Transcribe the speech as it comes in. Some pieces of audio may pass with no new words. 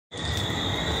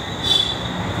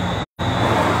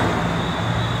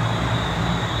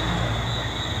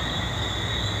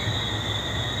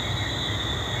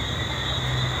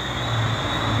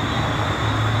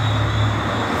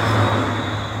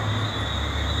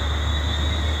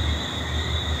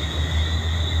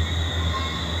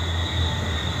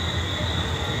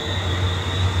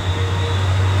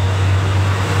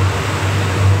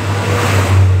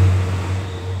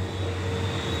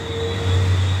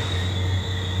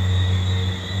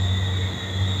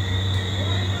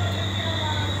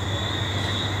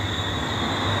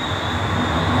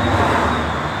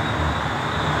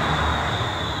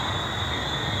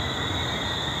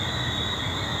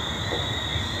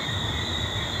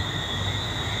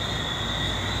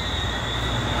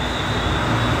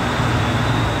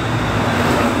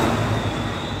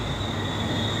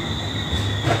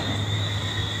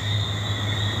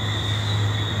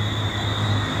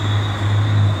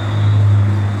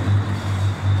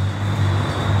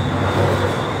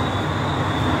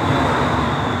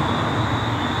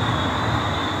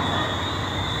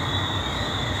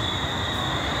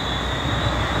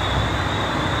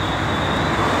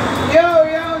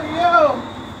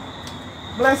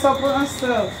Bless up on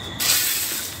yourself.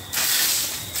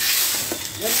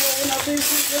 You know we're not doing it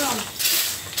wrong.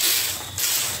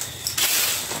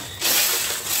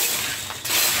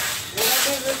 We're not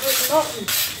doing it with nothing.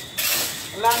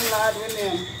 Landlord with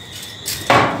him.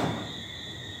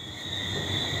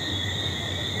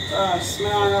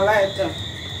 Smell on a lighter.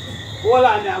 Hold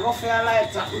on there, go for a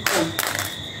lighter.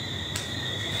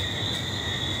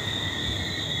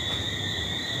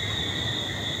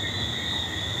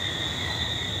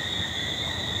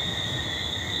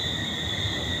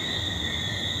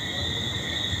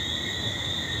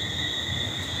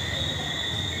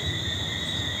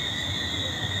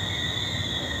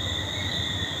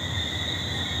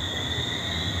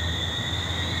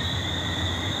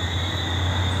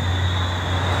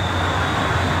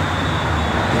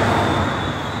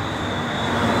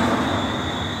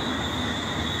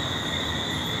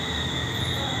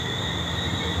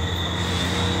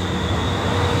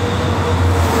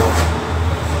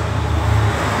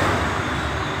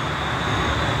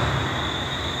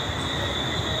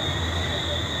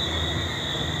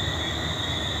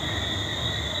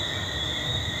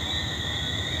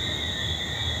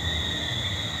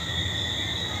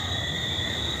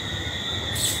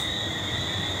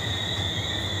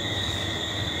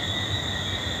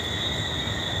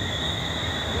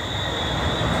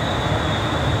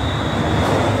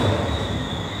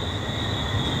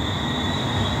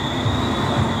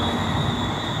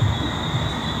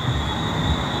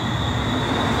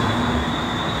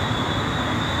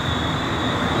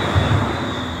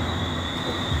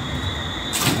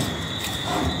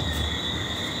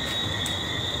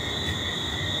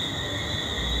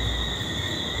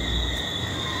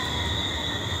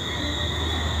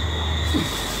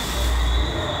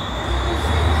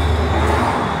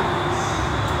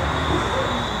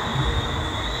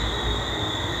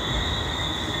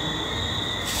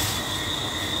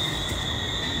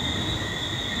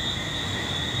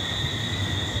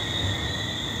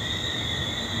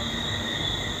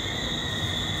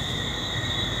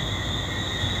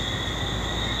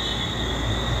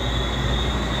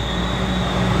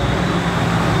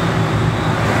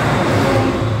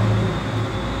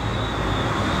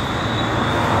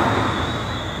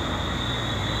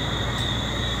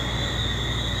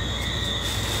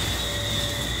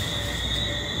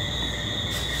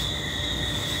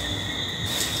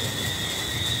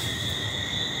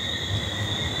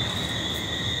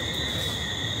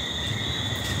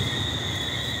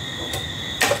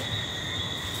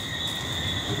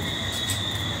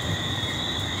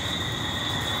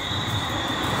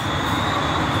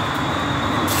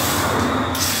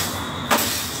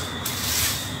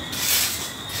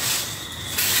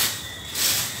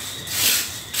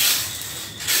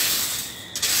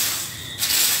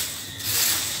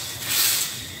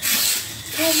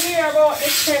 About the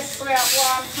test where I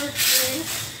want for free.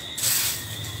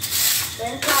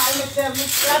 Then call me tell me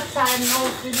that time now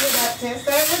to do that test.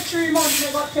 Every 3 months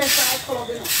I got test at the club,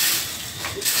 you know.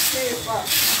 It's safer.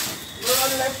 You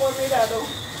run left for me that though.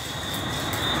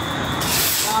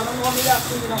 I don't want me that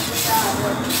clean up my yard.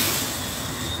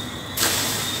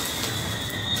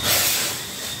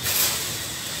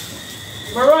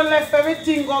 I run left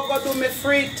everything go do my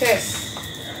free test.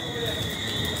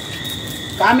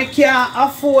 Cause I can't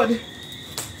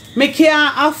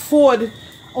afford.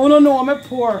 Oh no, I'm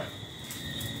poor.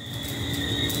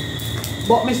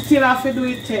 But I still have to do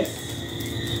a test.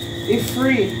 It's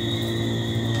free.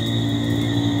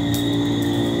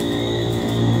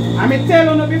 I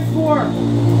tell you before.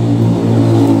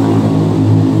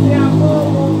 They are go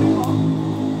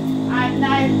at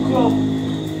nightclub.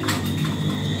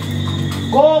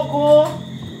 Go,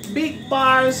 big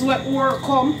bars where work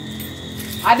come.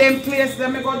 At them place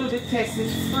them I go do the test,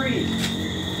 it's free.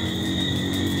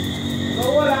 So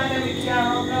all of them we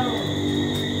carry up the road.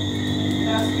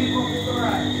 That's people who go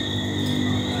right.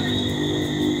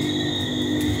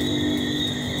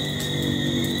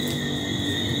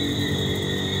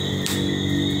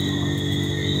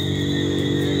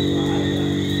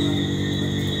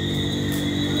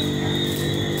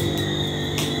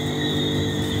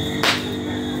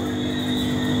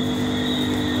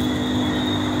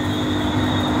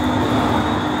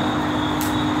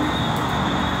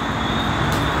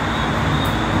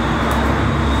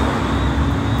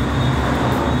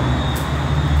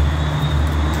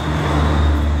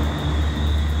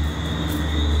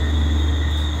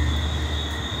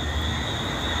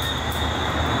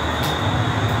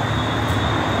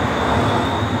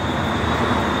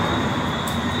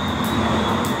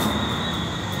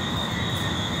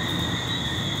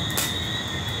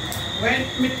 When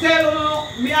me tell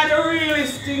you, me are the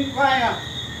realest thing fire.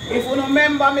 If you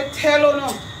remember me tell you,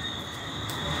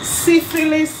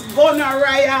 syphilis,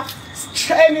 gonorrhea,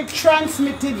 any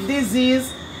transmitted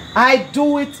disease, I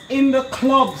do it in the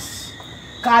clubs.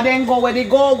 Cause then go where they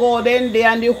go, then they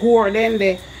and the whore, then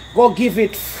they go give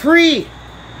it free.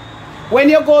 When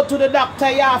you go to the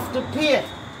doctor, you have to pay.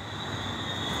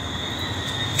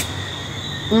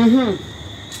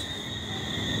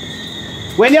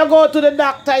 When you go to the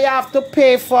doctor, you have to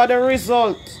pay for the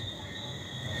result.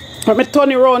 Let me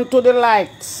turn it around to the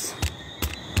lights.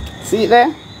 See it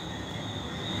there?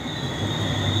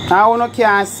 I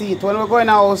can't see it. When we go in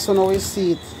our house, we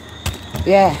see it.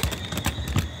 Yeah.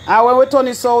 And when we turn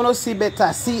it so we see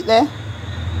better. See it there?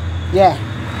 Yeah.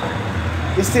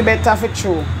 You see better for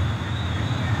true.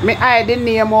 Me hide the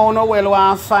name on no well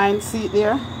want find. See it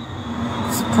there?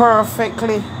 It's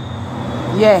perfectly.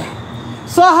 Yeah.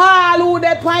 So all who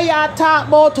they pan you talk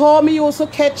about how me used to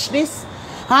catch this,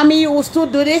 how me used to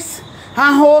do this, and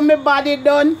how my body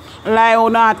done, like you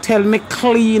not tell me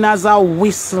clean as a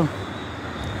whistle.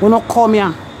 You not come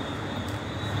here.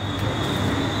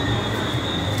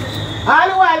 All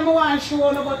the while I want to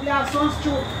show you, but you have some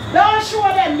true. Don't show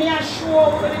them, me I show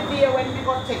over the day when we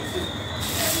go text it.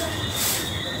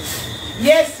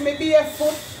 Yes, me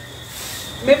barefoot,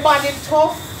 my body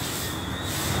tough,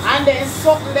 and then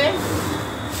something there.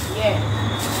 Yeah.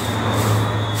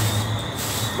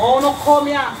 But you not come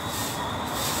here.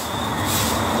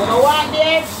 You know what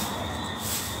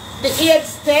the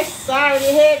AIDS test or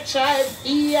the HIV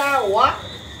or what?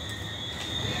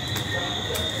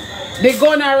 The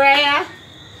gonorrhea,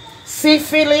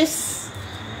 syphilis.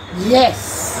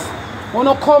 Yes. You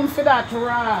not come for that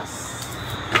Ross.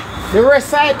 The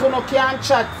rest of it you no can't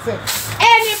chat. Say.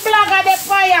 Any blogger the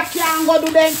fire can go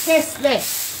do them test there.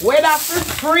 Whether for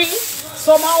free,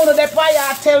 somehow the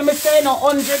fire tell me say no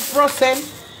 100%.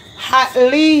 At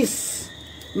least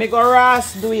me go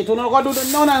Ross do it. You no go do the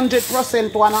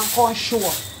 100% one and come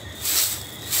sure.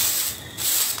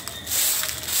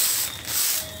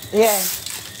 Yeah.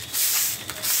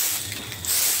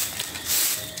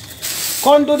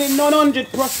 Come do the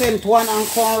 100% one and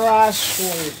come Ross show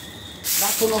it.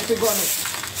 That's what you figure it.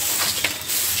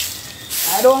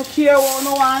 I don't care what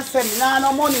no one say. Nah,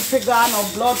 no money figure, no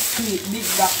blood feed, big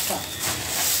doctor.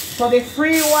 So the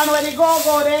free one where they go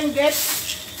then get,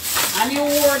 and you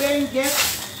war then get.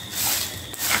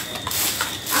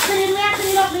 I clean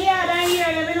up the yard and hear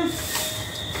them, you know.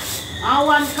 And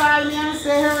one call me and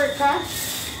say, Erica,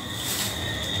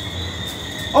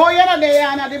 oh, you're not there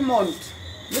at the month.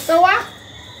 You say what?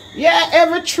 Yeah,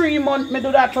 every 3 months me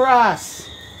do that Ross.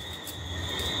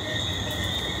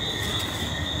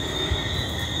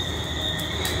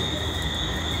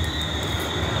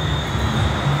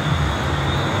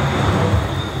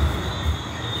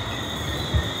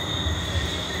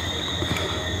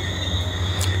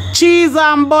 Cheese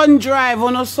and bun drive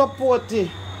on a support it.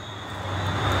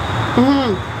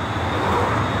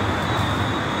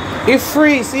 It's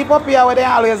free. See puppy where they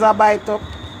always a bite up.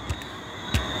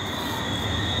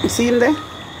 You see him there?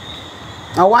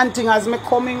 Now one thing as me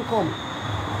come.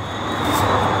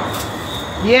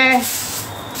 Yeah.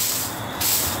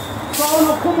 So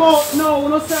no come out now.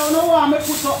 No say no want me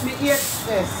put up me AIDS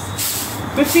test.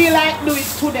 Me feel like do it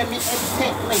to them, it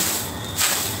take me.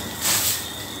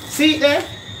 See it there?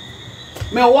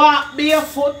 Me walk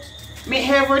barefoot,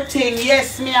 me everything,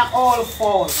 yes, me are all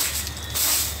fall.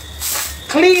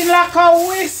 Clean like a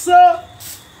whistle.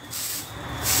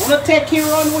 Wanna take you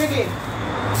run with it.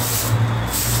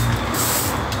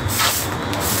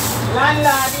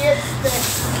 Landlord, yes,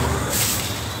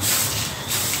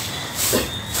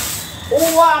 who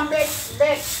want bet?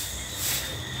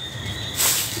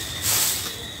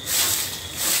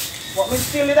 But me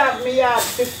still have me yard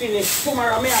to finish.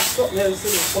 Tomorrow me have something else to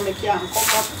do, so me can't come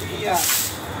back to the yard.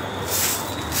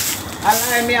 And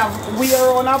I me have we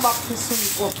around a back to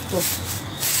sweep up too.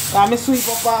 So me sweep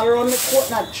up all around the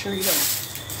coconut tree then.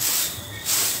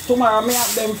 Tomorrow me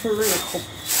have them for rake up.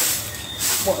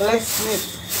 But less me.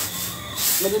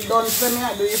 Me the done so me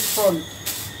I do it front.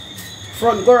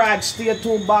 Front garage stay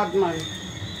too bad man.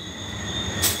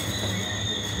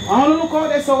 I want to look out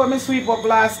there so when I sweep up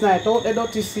last night, out the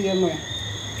dirty same way.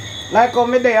 Like how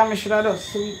me there, I should have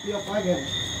just sweep it up again.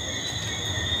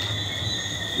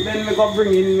 Then I go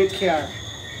bring in my car.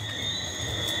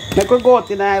 I could go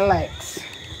out in my likes.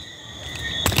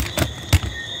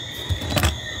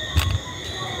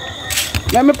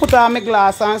 Let me put on my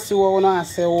glass and see what I want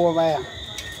to say over here.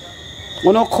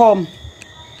 When I come,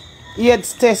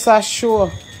 AIDS test are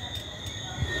sure.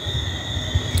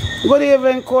 Good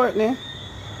evening, Courtney.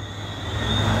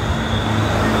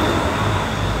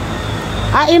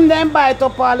 I him then bite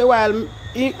up all the while.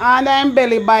 and I'm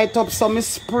belly bite up, so me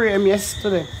spray him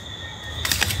yesterday.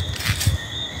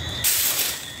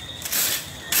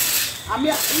 And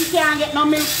he can't get no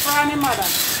milk from him mother.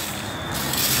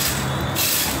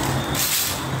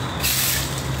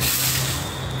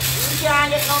 He can't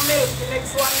get no milk. The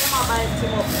next one him a bite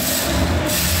him up.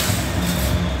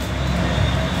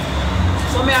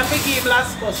 So me have to give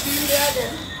last bus. See me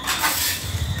again.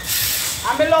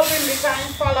 And I love him because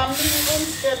he follow me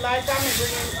instead like I me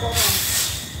bring him come on.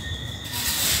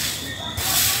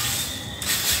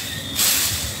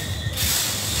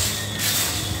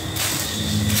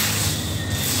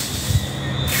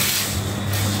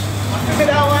 Look at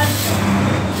that one.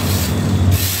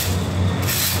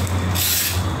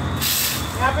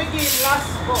 I have to give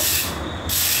last bus.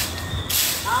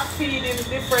 I feed him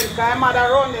different because mother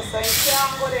run this, so he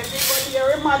can't go there. He go here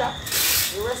with mother.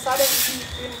 The rest of them keep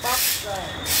him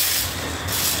backside.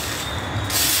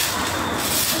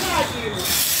 I'm not giving him.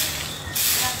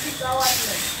 I'm keep that one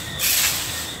there.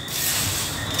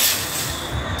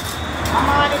 I'm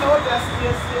on it out just stay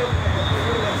with me.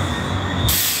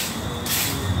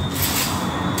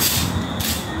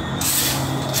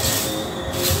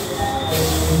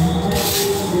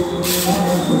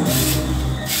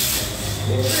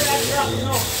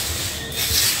 No.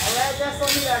 Alright, that's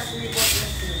only that sleep up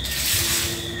yesterday.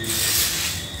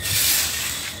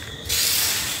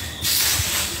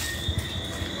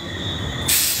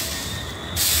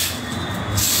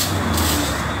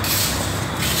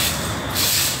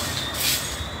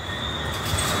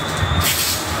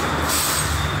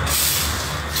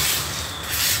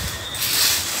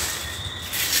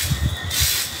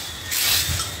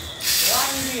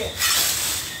 One day.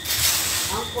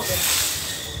 I'm for it.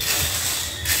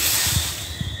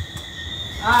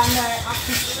 And I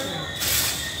keep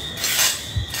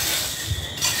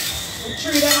the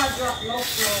tree that I drop no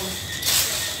flow.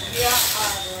 Yeah,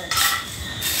 alright.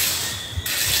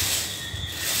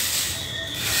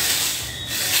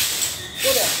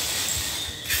 Good.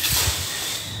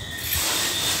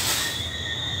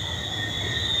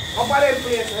 Up at them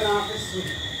place when I have to sleep.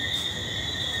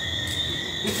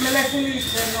 If me let you leave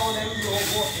them now, them go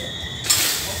up there.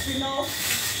 Up you know?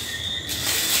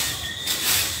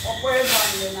 Up where is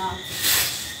on now?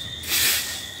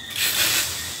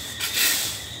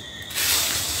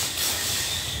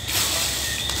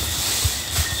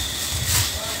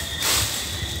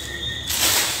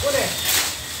 Go there.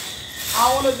 I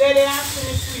want to get there and see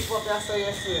me sleep up there so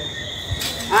yesterday.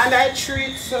 And I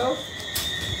treat so.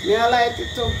 Me I like it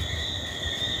too.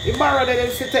 He borrowed them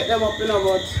to take them up, you know,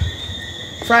 but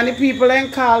from the people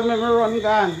then call me run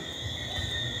gone.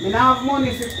 Me don't have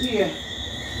money to pay.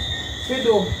 To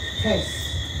do test.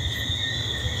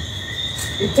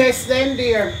 The test then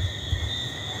there.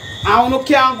 And you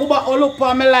can't go back all up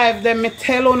on my life, then me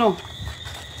tell you no.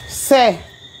 Say,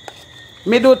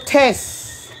 me do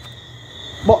test.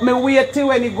 But me wait till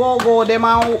when you go them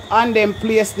and them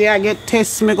place there get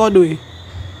test, me go do it.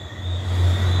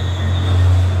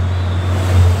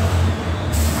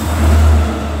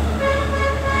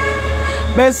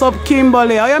 Best up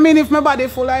Kimberly. How you mean if my body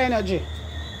full of energy?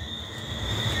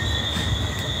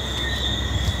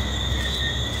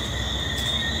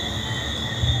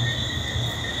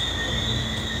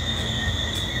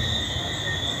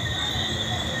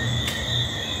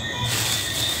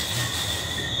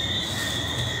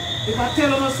 If I tell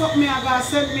you something, I gotta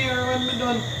send me here when me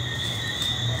done.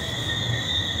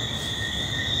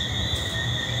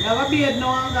 Never be it no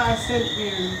one gotta send me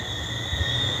here.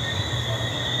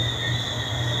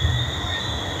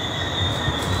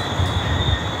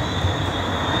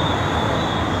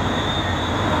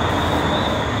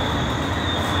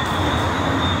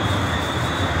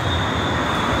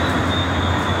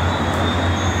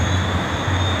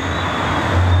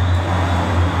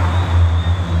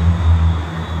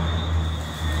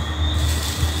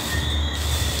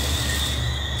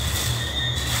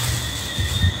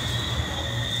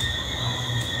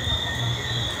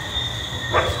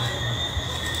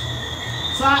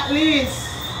 So at least,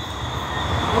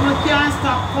 you can't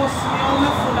stop cussing me out,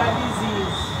 I'm full of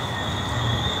disease.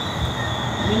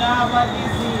 I don't have a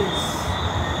disease.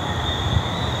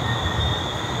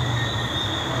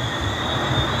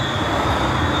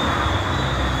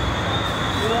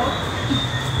 You know?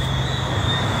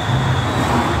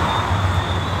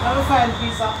 I'll find a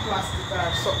piece of plastic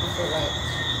or something for light.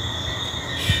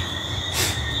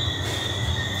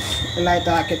 The light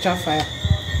will catch a fire.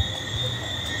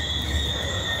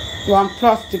 One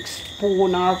plastic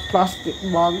spoon or plastic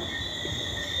bag.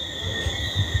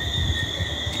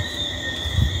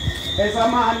 There's a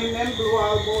man in them blue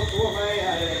all boat over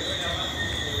here.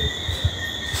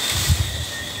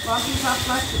 One piece of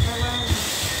plastic around.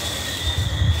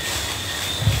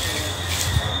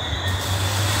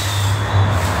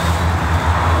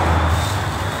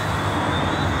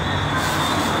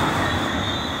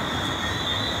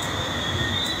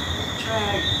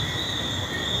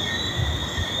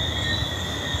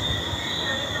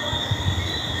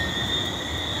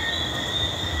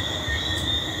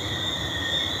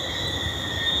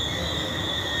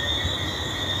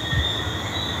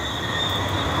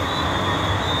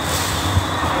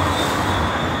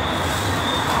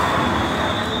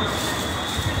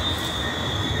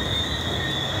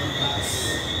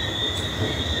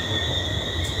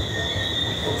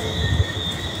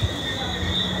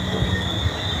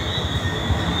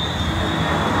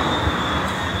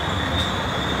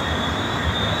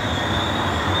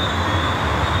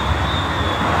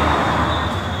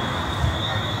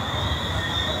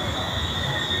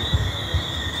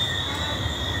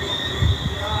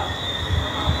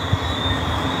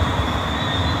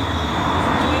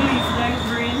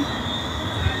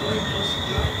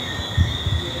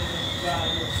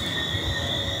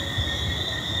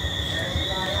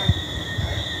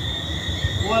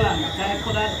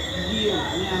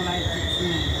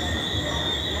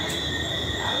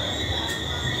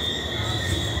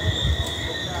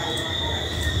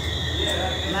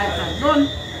 Done.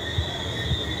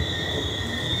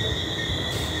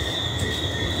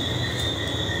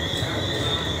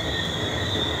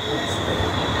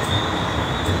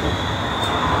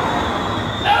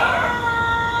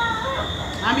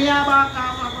 I'm here back.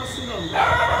 I'm going to sit down.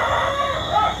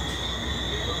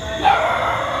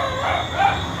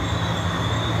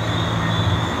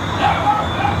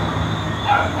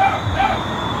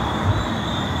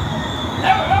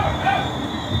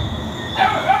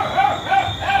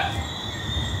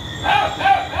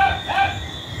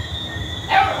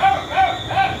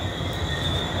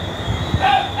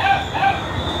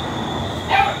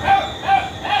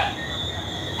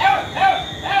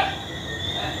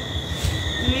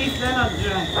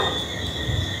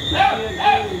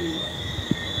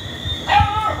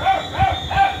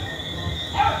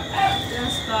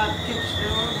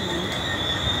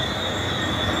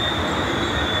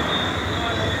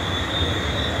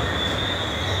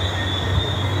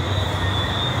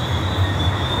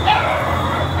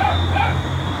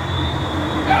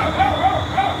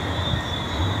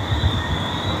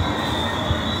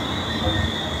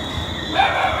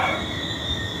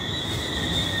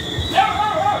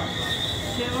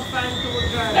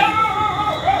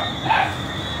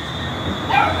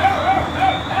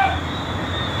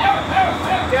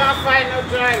 Can't find no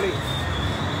dry leaf.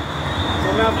 So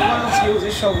now the ones use a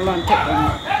shovel and take them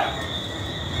out.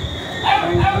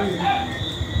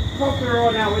 Pop the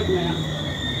road now with me.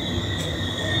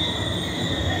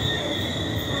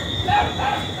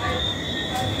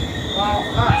 Wow,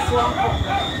 that's one cup.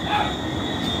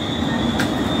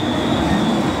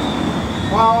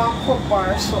 Wow, one cup bar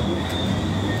or something.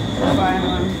 Fine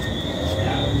one.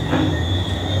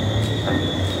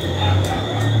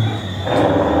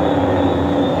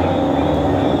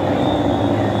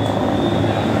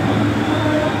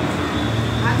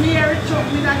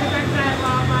 Me that you can drive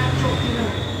off my truck, you know.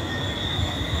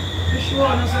 You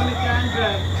sure no so me can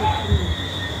drive truck, you know.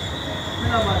 Me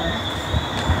no bother.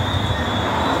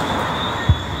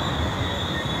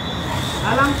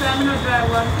 A long time me no drive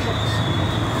one truck.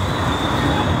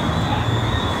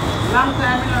 Long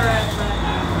time me no ride bike.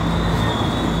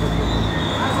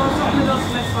 I saw something just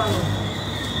left follow.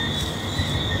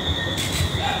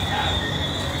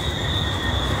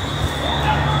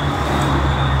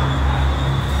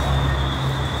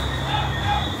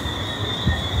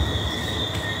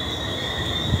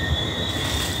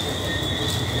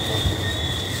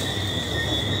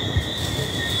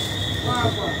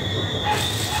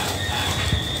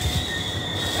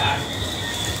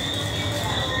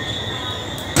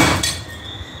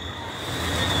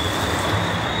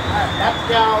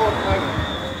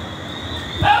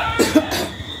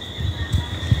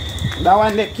 That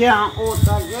one they can't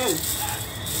out again.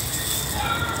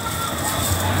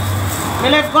 Me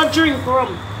left go drink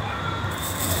rum.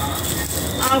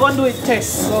 I'm gonna do a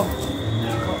test, so.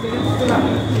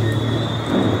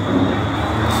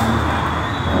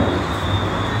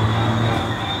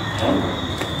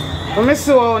 Let me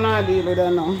see how I deal with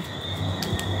that now.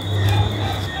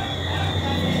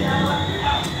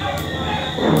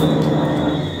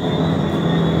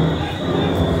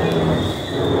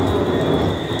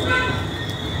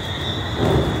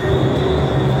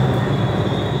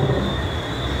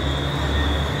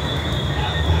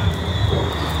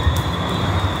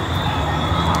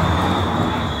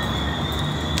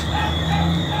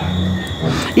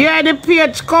 Yeah, why the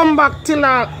page come back till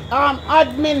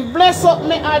admin. Bless up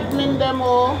me admin them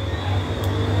all.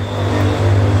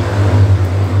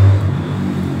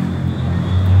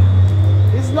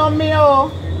 It's not me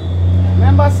oh.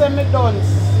 Remember say me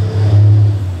dance.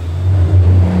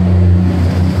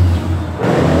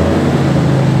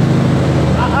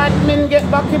 Admin get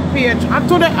back in page. And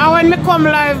today when me come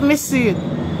live me see it.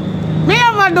 Me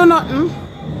ever do nothing.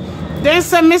 They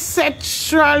say me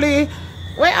sexually.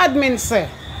 What admin say?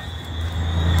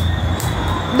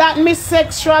 That me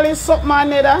sexually something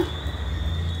another.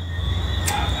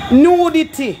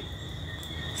 Nudity.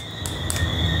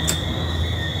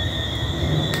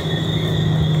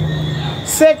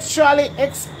 Sexually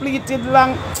exploited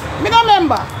long. Me don't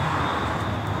remember.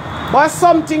 But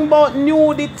something about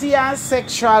nudity and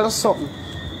sexual something.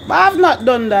 But I've not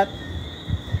done that.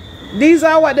 These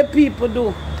are what the people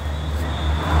do.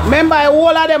 Remember,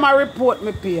 all of them are report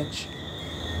me page.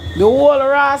 The whole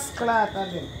rascal of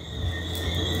them.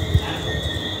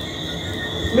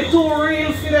 Me too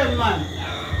real for them, man.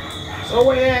 So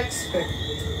what you expect?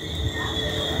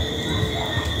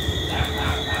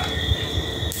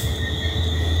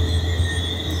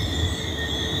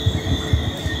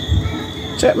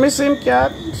 Check me SIM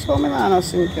card. Show me now no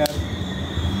SIM card.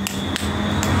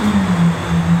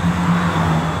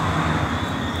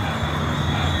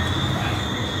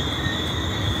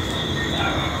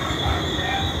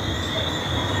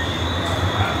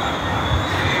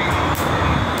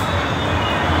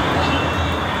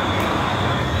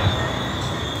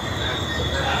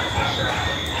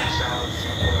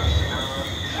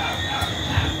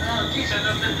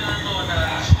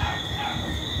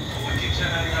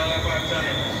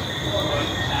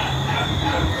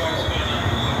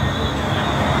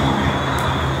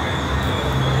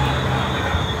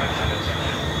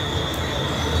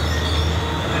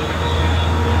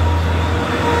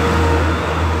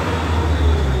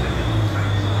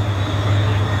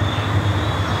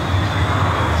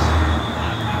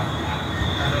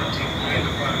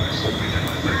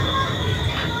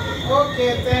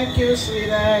 Okay, thank you,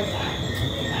 sweetheart.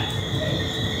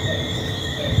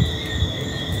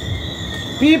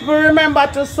 People remember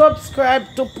to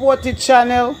subscribe to Porty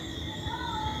channel.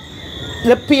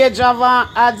 The page have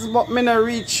ads, but me no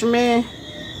reach me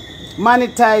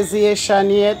monetization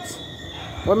yet.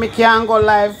 But me can't go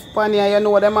live on here, you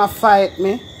know them a fight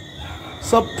me.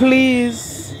 So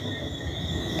please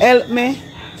help me.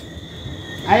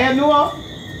 I know.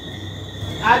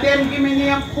 And them give me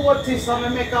name Porty, so I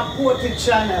make a Porty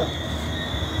channel.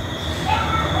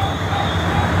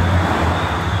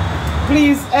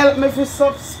 Please help me to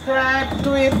subscribe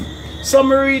to it. So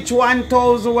me reach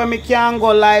 1,000 when me can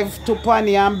go live to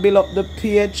Pani and build up the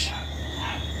page.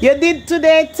 You did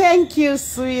today, thank you,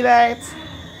 sweetheart.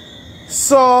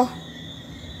 So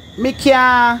me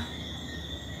can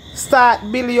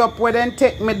start building up where then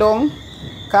take me down.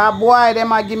 Cause boy,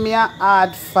 them a give me a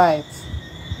hard fight.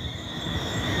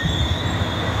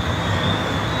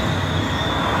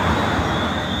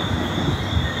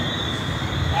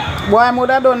 Boy, I would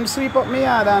have done sweep up my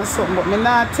yard and something, but me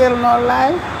not tell no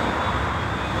lie.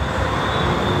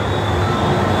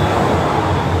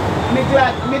 Me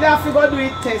glad, me have to go do a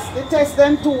test. The test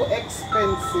then too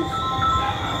expensive.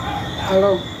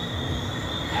 Hello?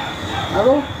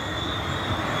 Hello?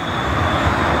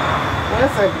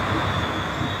 Where's it?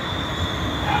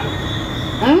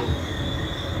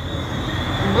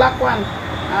 Black one?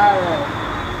 Alright.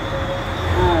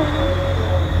 Alright.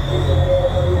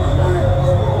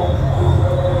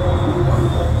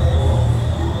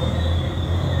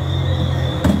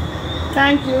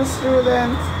 Thank you,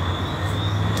 students.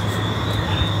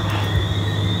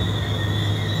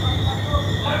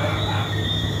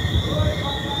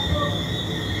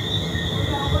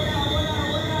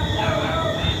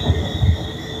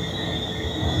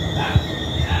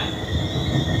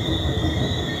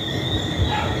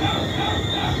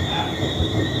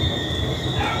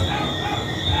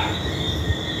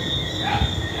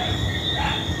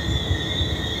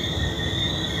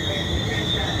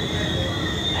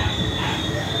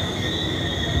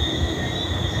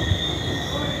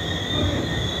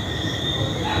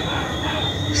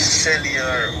 Shelly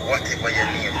or whatever your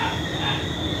name.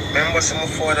 Remember some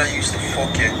father used to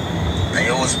fuck you and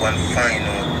your husband find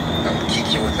out and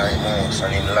kick you out of his house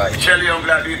and him life. Shelly, I'm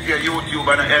glad you your YouTube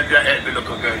and help me look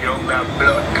girl. You're glad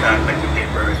blood clot like you did,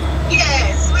 bro.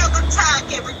 Yes, we're gonna talk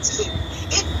everything.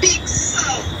 It big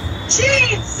so.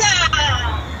 Jesus!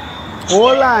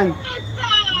 Hold on.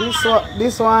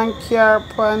 This one care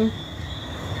pan.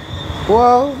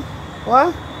 Whoa.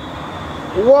 What?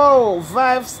 Whoa,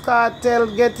 Vibes Cartel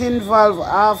get involved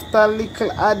after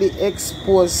Little Addy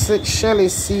exposed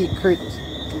Shelly's secret.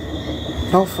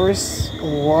 No first.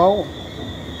 Wow.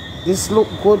 This look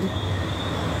good.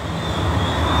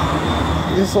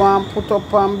 This one put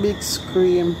up on big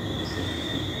screen.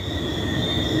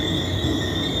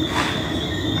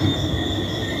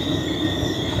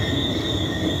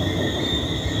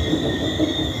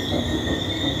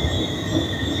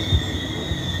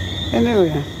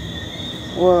 Anyway,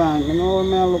 hold on, you know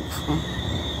what I look for?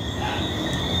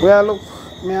 Where I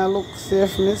look, see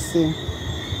if me see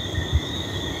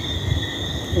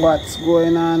what's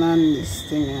going on this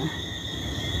thing here.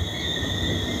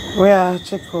 Where I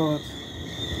check out.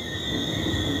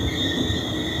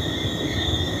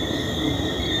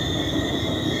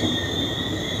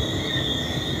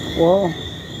 Whoa.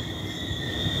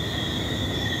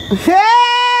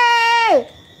 Hey!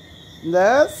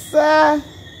 That's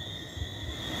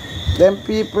them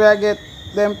people I get,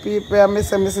 them people I miss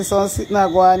some sitting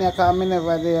and go on here because I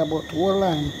never there, but hold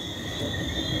on.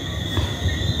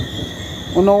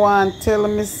 You know want to tell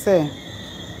me say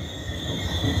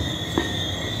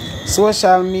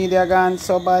social media gone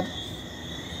so bad.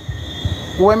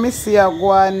 When me see I go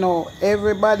on now,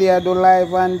 everybody I do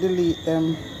live and delete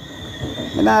them.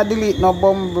 I not delete no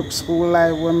Bumbrook School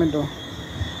live when me do.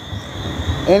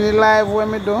 Any live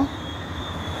when me do.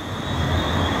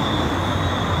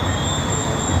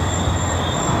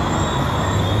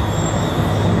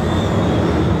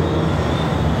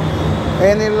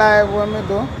 Any live when me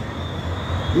do,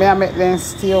 me I make them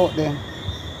stay out there.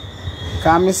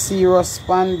 Cause me see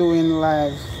Ruspan doing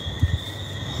live.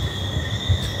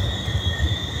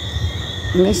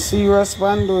 Me see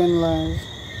Ruspan doing live.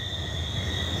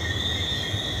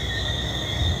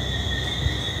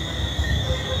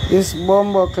 This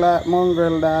bumbo clock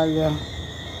mongrel dog here.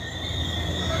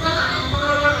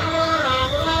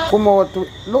 Come out,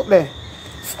 look there.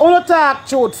 Uno talk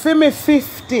truth, for me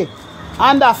 50.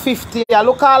 Under 50,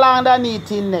 look all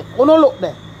underneath in neck. Uno look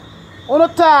there. Uno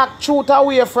talk truth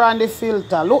away from the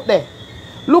filter. Look there.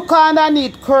 Look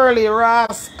underneath curly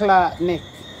rascal neck.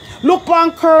 Look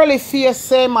on curly face,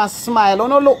 same as smile.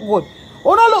 Uno look good.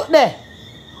 Uno look there.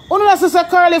 Uno not say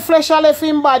curly flesh all left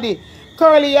in body.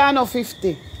 Curly you no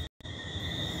 50.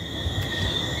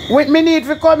 With me need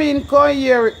to come in, come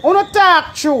here. Uno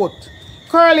talk truth.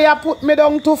 Curly, I put me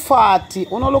down to 40.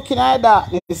 You know, looking at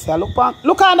darkness. Look on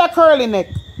the curly neck.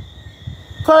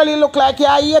 Curly look like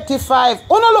you're 85.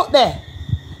 You know, look there.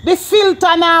 The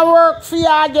filter now work for you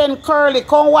again, Curly.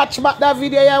 Come watch back that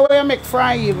video here where you make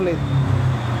from evening.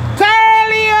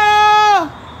 Curly!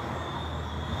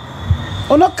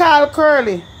 You know, call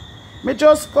Curly. Me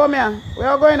just come here. We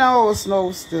are going to house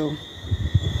now still.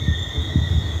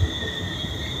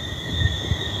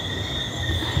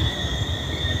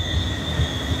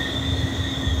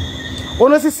 You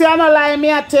know, see, I don't lie,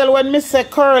 me I tell when me say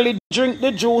Curly drink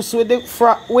the juice with the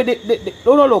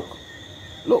you know, look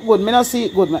good, me not see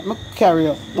it good, me carry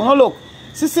up. You know, look,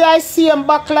 see, I see him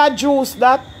buckle of juice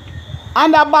that,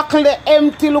 and that buckle the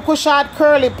empty, look how short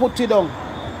Curly put it down.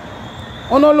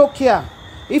 You know, look here,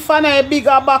 if I know a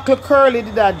bigger buckle Curly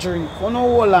did that drink, you know,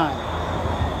 hold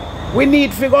on. We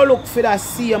need to go look for that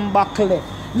same buckle there.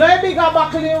 No a bigger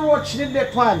buckle in roach did the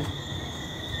pan.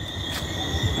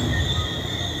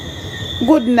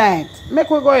 Good night.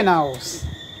 Make we go in the house.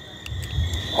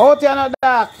 Out here not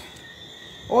dark.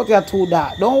 Out here too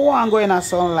dark. Don't want to go in the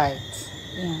sunlight.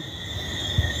 Yeah.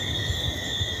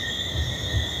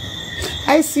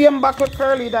 I see him back with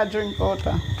Curly that drink out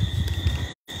there.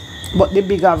 But the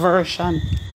bigger version.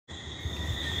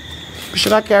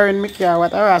 Should I carry in my car?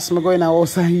 What I ask me go in the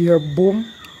house and hear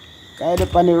boom. I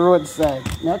up on the roadside.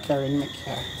 I'm not carrying my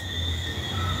car.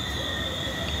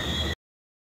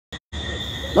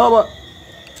 No, but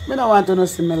I don't want to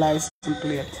see my license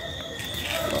plate.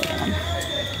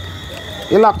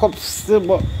 You lock up still,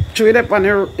 but throw it up on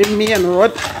the main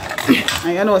road.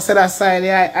 And you know, set aside the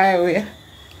highway.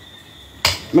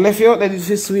 I left you out there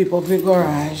to sweep up the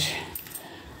garage.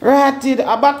 Ratted,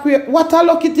 a back way. What a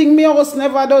lucky thing, my house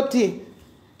never dirty.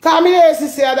 Because I used to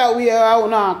say that way I will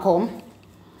not come.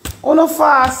 I don't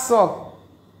fast so.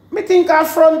 I think a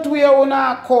front way I will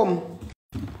not come.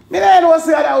 I don't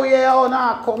say that way I will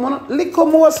not come. Lick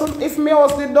more if my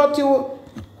house is dirty.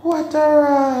 What a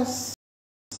ass.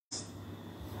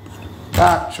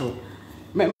 That's true.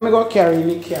 I go carry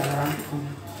my car and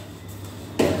come.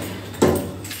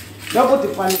 Don't put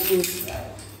it on the inside.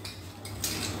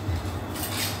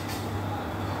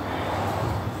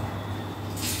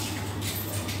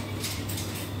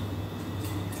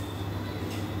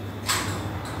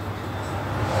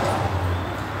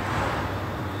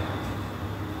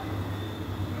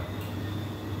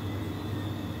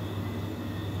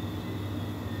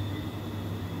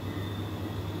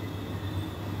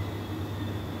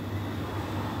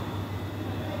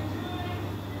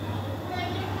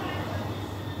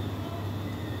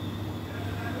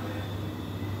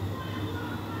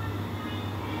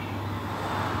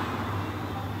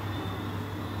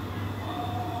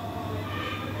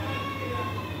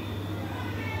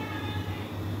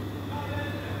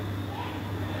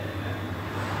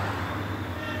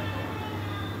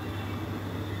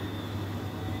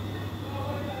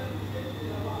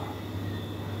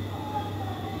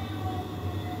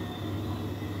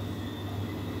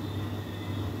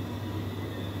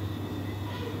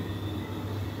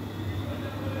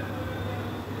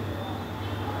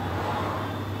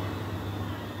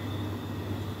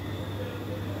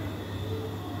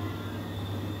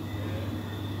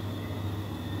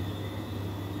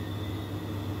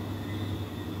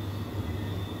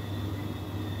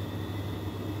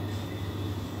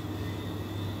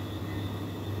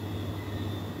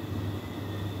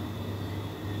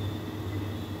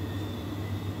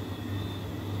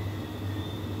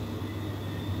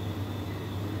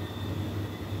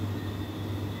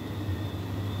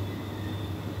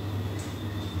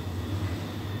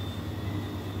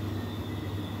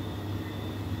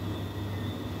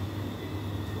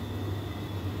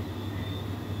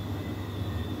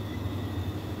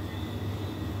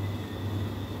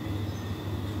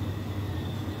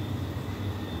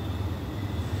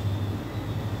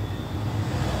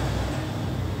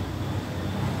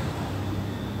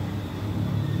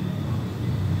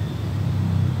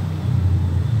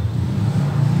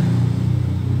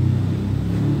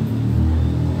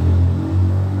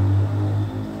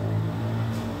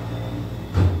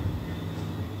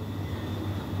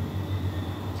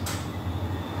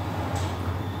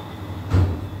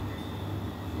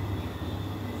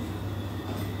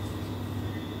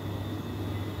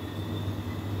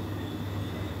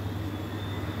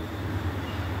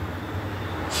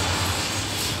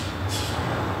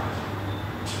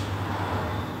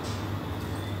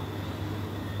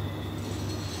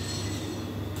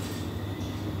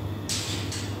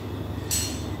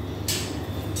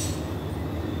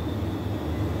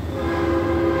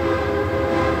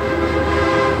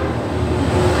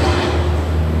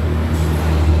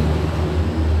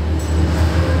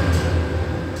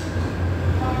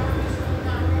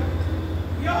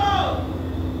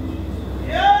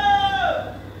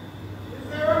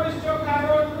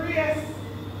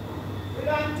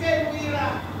 one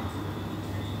 10-wheeler.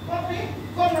 Puppy,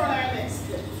 come run our next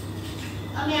step.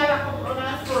 I'm here to come run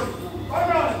our front. Come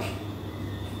run.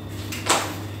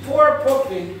 Poor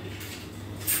puppy.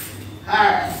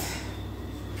 Alright.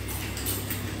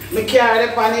 I carry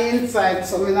it on the inside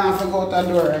so I don't have to go out the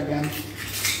door again.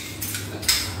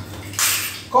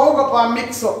 Go up and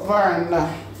mix up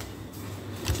veranda.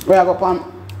 We are up and...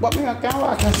 But I can't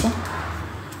walk here, so.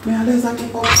 There's a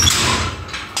keep up.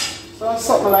 So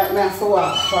something like me have to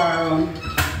walk far around.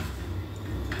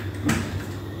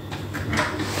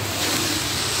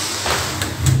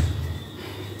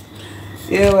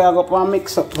 Here we are up and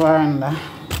mix up veranda.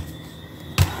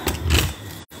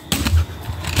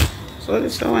 So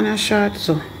this is one I shot,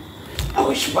 so I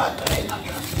wish part I not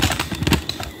drop.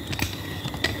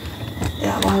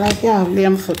 Yeah, I like you have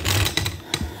lame foot.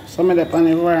 So I'm up on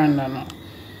the veranda now.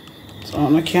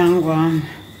 So I can't go on.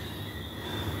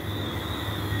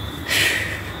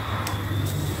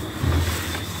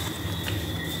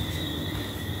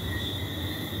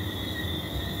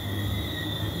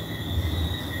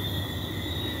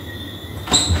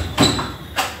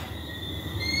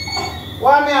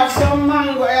 Why me have some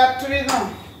mango here today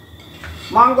now?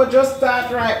 Mango just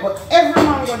start right, but every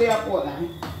mango they are Poland.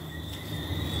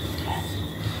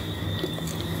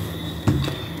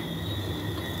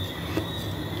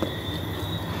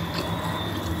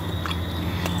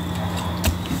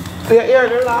 You hear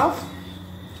the laugh?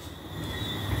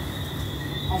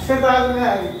 I feel that in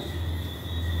there.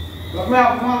 But I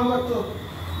have mango too.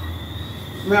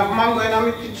 I have mango in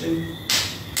my kitchen.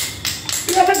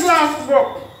 Yeah, the glass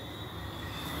broke.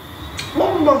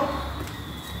 Mango.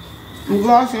 My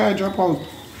glass here I drop out.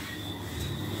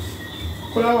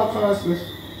 Could I have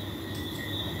glasses?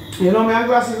 You know my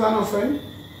glasses are no friend.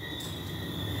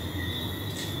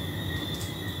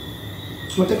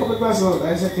 I take up the glasses out,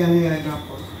 I say can here I drop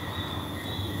out.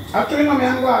 Actually, you know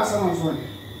my glasses are no friend.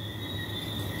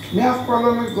 I have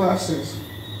problem with glasses.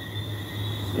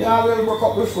 You always work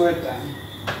up before a time.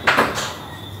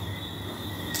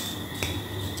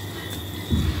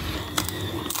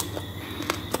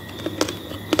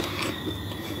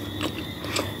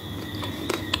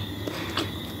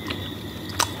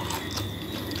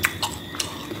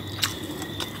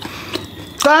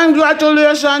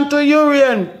 Congratulations to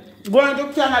Urian. Going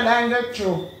to Canada and get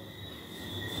through.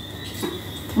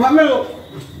 Let me look.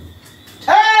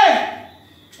 Hey!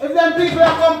 If them people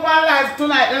come on live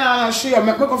tonight, then I'm not sure.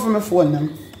 Make me go for my phone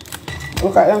them.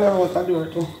 Look at them, they're out the door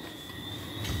too.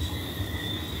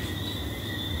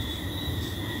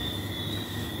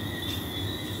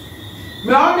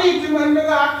 I'm meeting when they go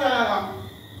to Canada.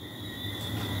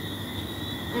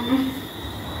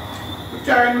 I'm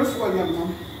carrying my phone them now.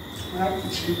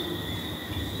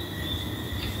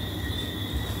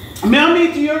 I'm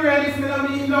meeting you ready if I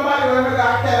don't meet nobody when I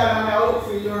got Canada, I look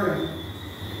for you ready.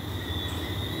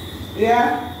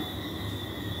 Yeah?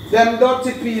 Them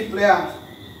dirty people, yeah.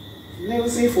 You never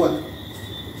see phone.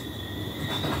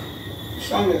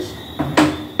 Show this.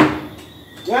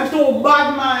 You're too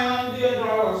bad man and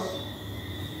dangerous.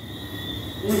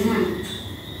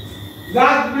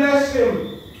 God bless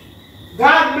him.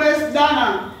 God bless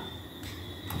Donna.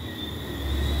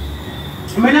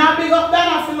 I not big up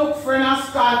Dana for look for and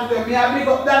scan to them. I big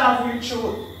up Dana for the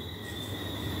truth.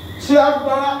 She has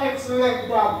done an excellent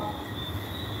job.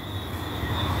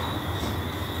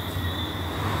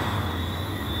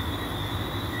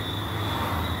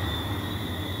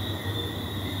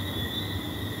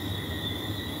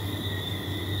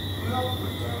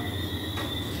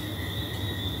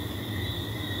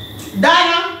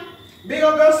 Dana, big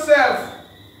up yourself.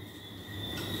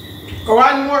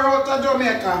 One more out of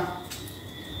Jamaica.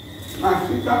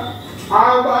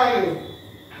 All by you.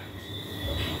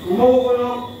 Moving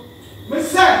up. Me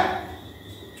say,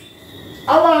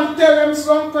 I want to tell them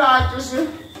some clarity, you see.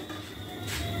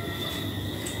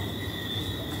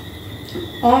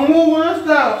 I'm moving and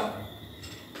stuff.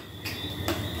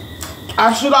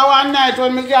 I should have one night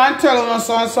when me can't tell them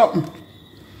something.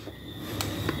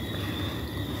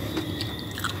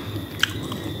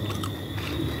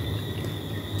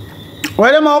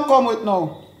 Where them all come with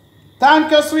now?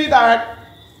 Thank you, sweetheart.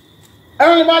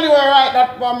 Everybody will write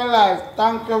that for my life.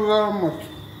 Thank you very much.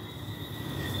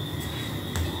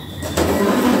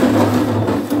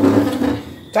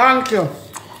 Thank you.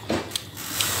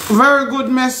 Very good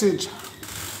message.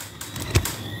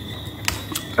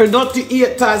 I dirty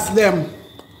haters them.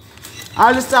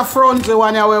 I'll just front the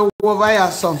one you over here,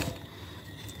 son.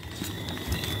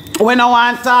 When I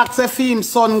want to talk to him,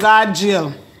 son got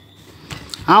jail.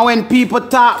 And when people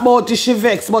talk about it, she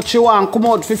vex, but she want to come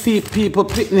out for feed people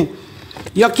pitney.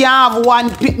 You can't have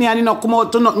one pitney and you not come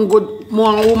out to nothing good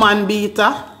more woman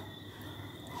beater.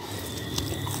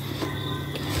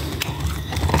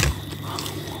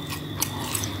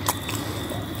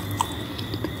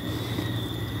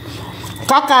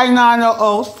 Kaka in no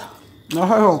house.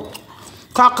 No,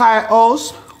 Kaka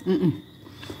house.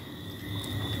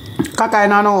 Kaka in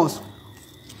no house.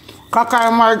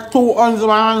 Kaka married 2 husbands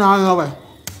and another.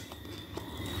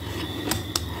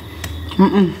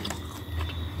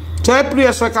 So a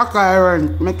place where Kaka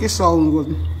rent, make it sound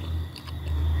good.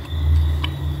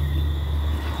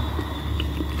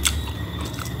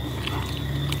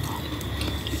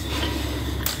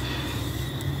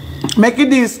 Make it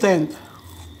distant.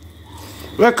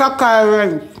 Where Kaka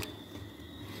rent.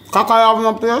 Kaka have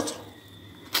no place.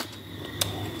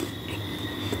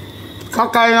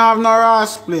 Kaka have no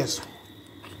Ross place.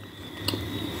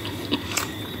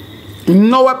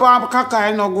 No weapon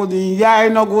Kaka no good, yeah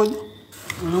no good.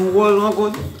 And gold no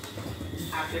good.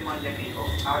 Happy Monday, people.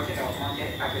 How did you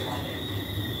Monday? Happy Monday.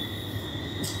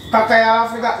 Kaka, I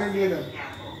forgot the name.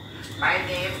 My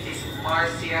name is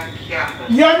Marcia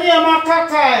Campbell. Your name is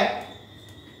Kaka.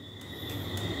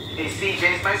 Is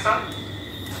CJ my son?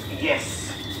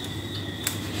 Yes.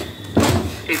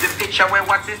 Is the picture where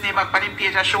what's his name up on the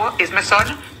page I show is my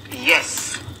son?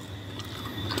 Yes.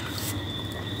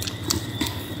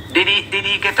 Did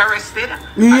he get arrested?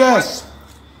 Yes.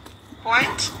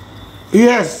 Point?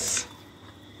 Yes.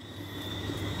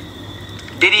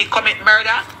 Did he commit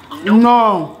murder?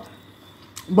 No.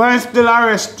 But he's still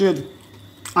arrested.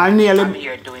 I'm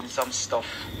here doing some stuff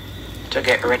to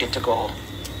get ready to go.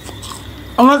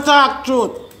 I'm gonna talk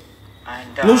truth.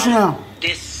 And Listen.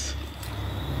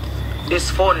 this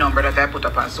phone number that I put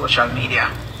up on social media.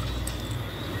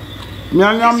 Me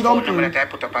and This phone number that I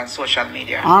put up on social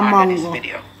media I'm under this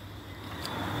video.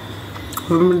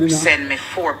 Send me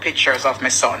 4 pictures of my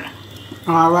son.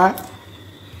 Alright.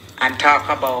 And talk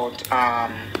about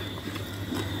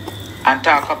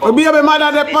The baby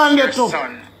mother depend your it too.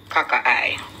 son, Kaka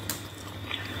I.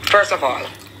 First of all,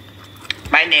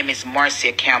 my name is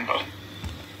Marcia Campbell.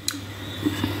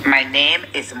 My name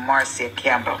is Marcia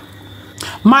Campbell.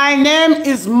 My name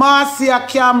is Marcia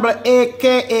Campbell,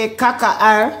 aka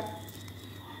Kaka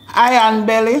Iron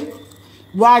Belly,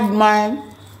 Wide Mind,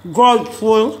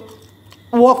 Grateful,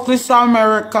 Workless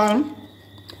American,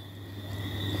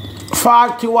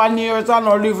 41 years and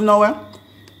I live nowhere.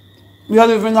 We are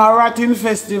living in a ratting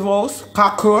festivals,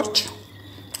 cockroach.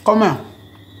 Come here.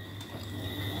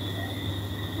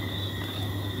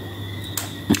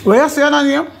 Where you say your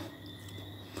name?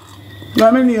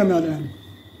 Let me name you then.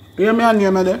 Hear me and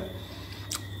name you there.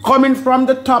 Coming from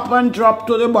the top and drop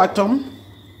to the bottom.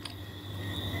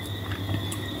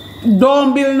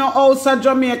 Don't build no house at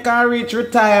Jamaica and reach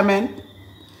retirement.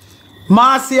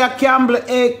 Marcia Campbell,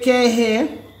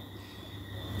 aka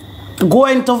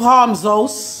going to Arms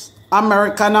House,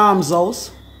 American Arms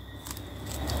House,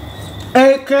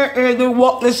 aka the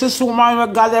workless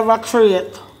woman God ever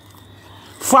created.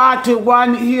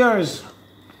 41 years,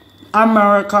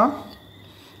 America,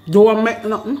 don't make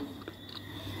nothing.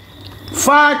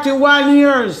 41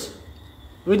 years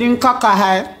within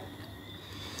Kaka.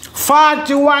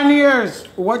 41 years,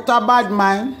 what a bad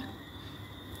man.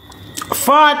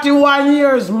 41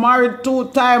 years, married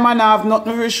 2 times and I have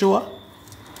nothing for sure.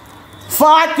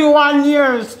 41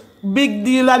 years, big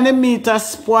deal and the meter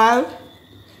spoil.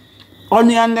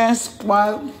 Onion then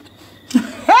spoil.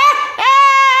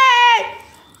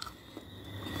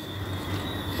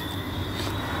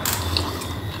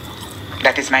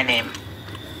 That is my name.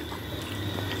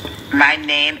 My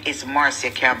name is Marcia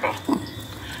Campbell.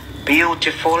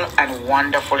 Beautiful and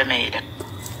wonderfully made.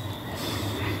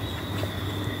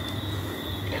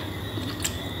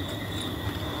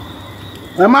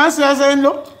 The Marcia saying,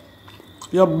 look,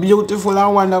 you're beautiful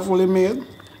and wonderfully made.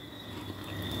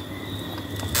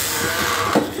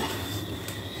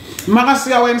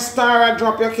 Marcia, when star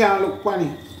drop, you can't look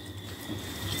funny.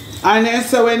 And then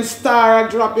say when star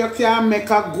drop, you can make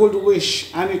a good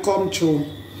wish and it come true.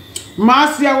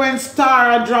 Marcia, when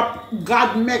star drop,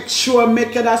 God make sure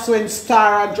make it. That's when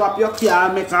star drop, you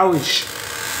can make a wish.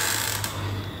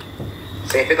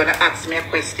 So if you're gonna ask me a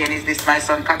question, is this my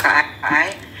son Kaka?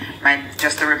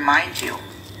 Just to remind you,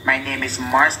 my name is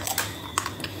Marcia.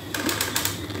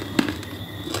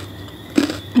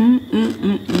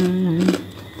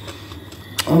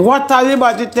 What a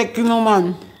liberty taking no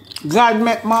man. God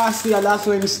make Marcia, that's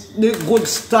when the good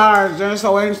stars, and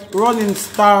so when running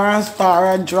star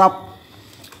and drop,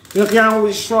 you can't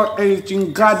wish for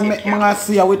anything. God make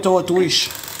Marcia without wish.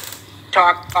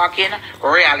 Talking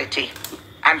reality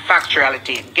and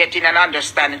factuality, getting an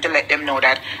understanding to let them know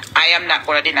that I am not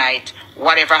going to deny it.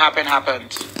 Whatever happened,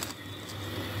 happened.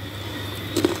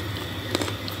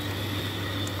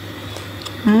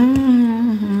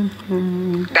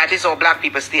 That is how black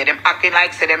people stay. Them acting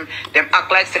like say them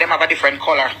act like say them have a different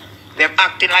color. Them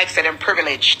acting like say them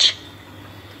privileged.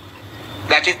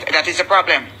 That is the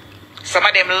problem. Some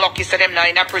of them lucky say them now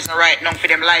in a prison right now for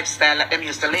them lifestyle that them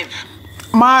used to live.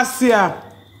 Marcia,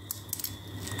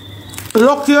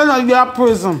 lucky you're not in a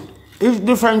prison. It's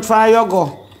different from you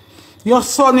go. Your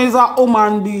son is a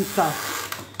woman beater.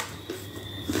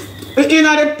 In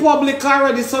the public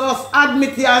already, so just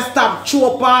admit you and stop chew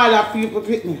up all the people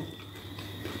picnic.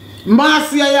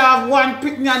 Marcia, you have one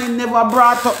picnic and he never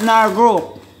brought up nor grow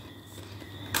up.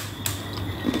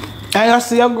 And you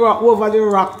see you grow up over the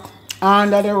rock,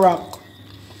 under the rock.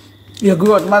 You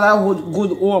grow up motherhood,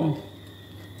 good home.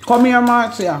 Come here,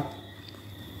 Marcia.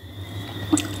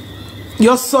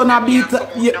 Your son a beat.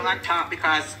 Don't talk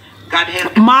because God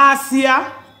help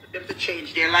Marcia. them to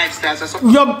change their lifestyles or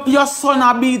something. Your son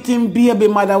a beating baby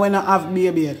mother when I have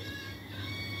baby.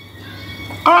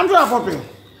 I'm drop up here.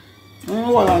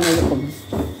 Hold on, let it come.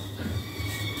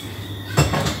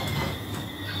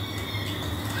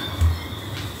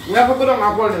 We have to put on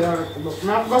my body there. I have to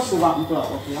go so back and put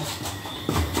up here.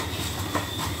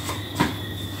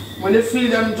 When they feel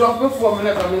them drop before me,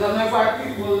 I never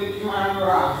people lick my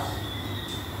ass.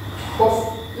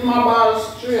 Puff my ball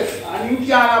straight. And you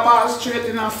can't have ball straight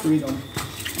in a freedom.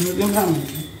 You think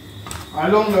I'm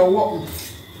along the walk.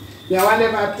 Yeah,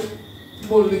 whenever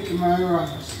people lick my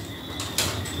ass.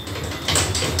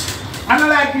 I don't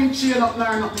like him chain up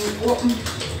there, nothing open.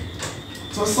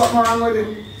 So something wrong with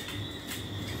him.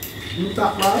 You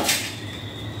talk about it?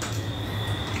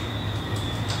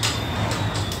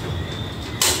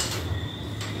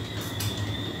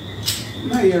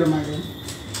 Not here, my girl.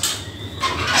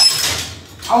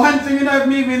 I want to, you know, if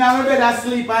me being in my bed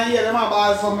asleep and hear them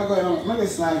about something going on. Make it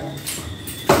slide.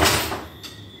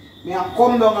 Me I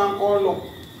come down and call up.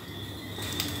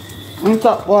 You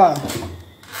talk about it?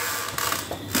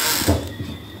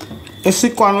 You see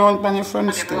one around when your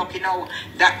friends stay. Look, you know,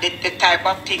 that the type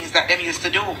of things that them used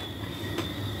to do.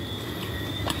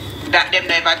 That them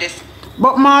never this.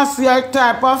 But Marcia,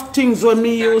 type of things when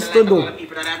me used to do.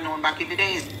 People that I've known back in the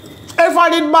days. If I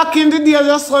did back in the days,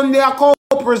 your son they are called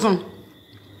prison.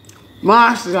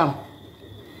 Marcia.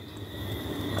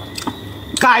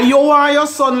 Cause you and your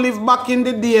son live back in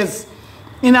the days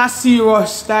in a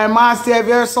serious time. Marcia, if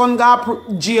your son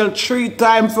got jail 3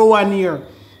 times for 1 year.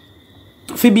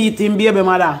 For beating baby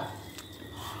mother.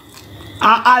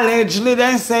 And allegedly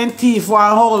then sent thief for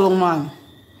a whole man.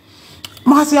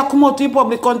 Marcia, come out to the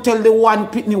public and tell the one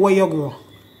pitney where you grow.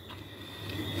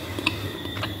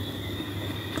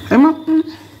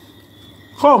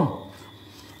 Come.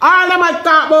 All them I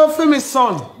talk about for my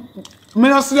son. Me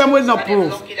not see them with no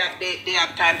proof. Lucky that they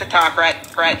have time to talk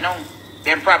right now.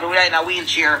 Them probably in a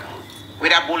wheelchair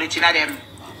with a bullet in them.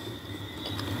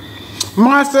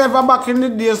 Marcia, ever back in the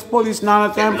days, police now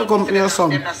have time to come to your son.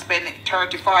 Them not spend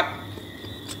 30, 40.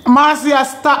 Marcia,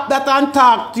 stop that and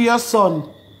talk to your son.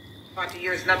 40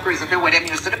 years in a prison for what them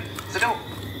used to do.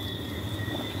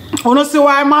 You know see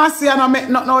why Marcia no make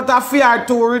nothing out of fear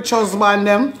to rich husband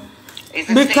them?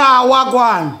 Because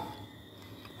wagwan.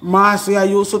 Marcia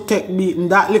used to take beating.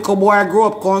 That little boy grew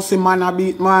up and see man a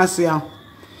beat Marcia.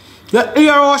 You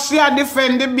hear how she a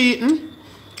defend the beating?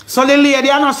 So the lady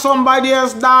is not somebody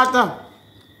else's daughter.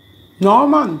 No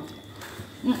man.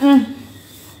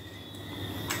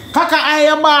 Kaka, are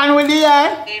you born with the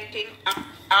eye? Same thing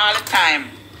all the time.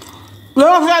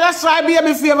 Look, that's why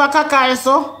baby favor Kaka,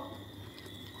 so.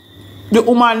 The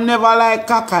woman never like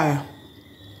Kaka.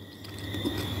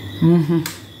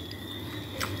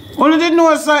 Only the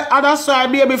know say that's why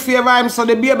baby favor him, so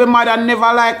the baby mother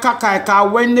never like Kaka.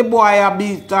 Because when the boy a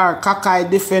beat her, Kaka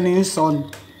defend his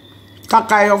son.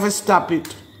 Kaka have to stop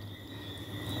it.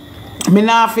 Me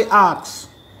not have to ask.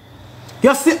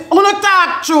 You see, you not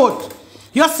talk truth.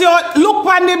 You see, look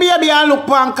on the baby and look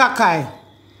on Kaka.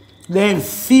 Then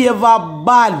favor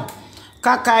bad.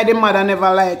 Kaka the mother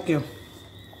never like you.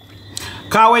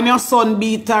 Because when your son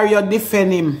beat her, you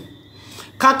defend him.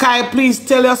 Kaka, please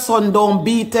tell your son don't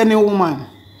beat any woman.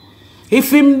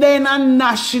 If him then a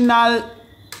national,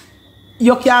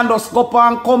 you can just go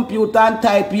on computer and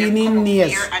type in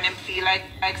names.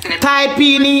 Type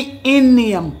in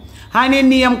name. And the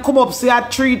name come up say a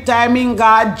 3 times in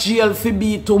God jail for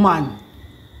beat woman.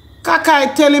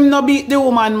 Kaka, tell him no beat the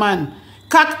woman, man.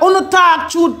 Kaka, you talk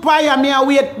truth by me and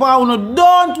wait for you.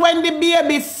 Don't when the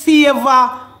baby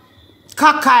favor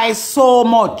Kaka so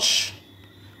much.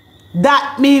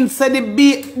 That means that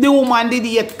the woman did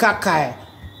hate Kaka.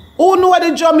 Who know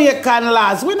the Jamaican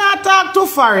laws? We not talk to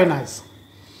foreigners.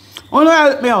 You know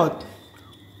help me out.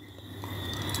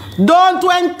 Don't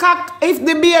when if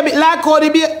the baby, like how the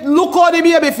baby, look how the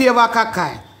baby favor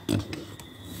Kakai.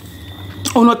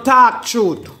 On no talk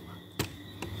truth.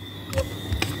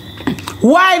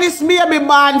 Why this baby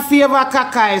born favor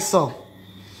Kakai so?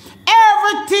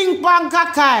 Everything pan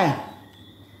Kakai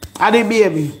are the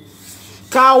baby.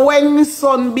 Cause when my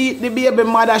son beat the baby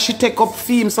mother, she take up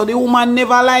fame. So the woman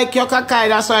never like your Kakai.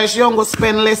 That's why she don't go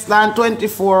spend less than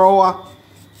 24 hours.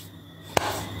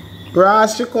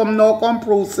 Grass, she come now, come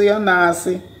prove say you're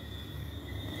nasty.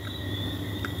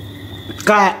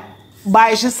 Cause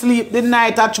by she sleep the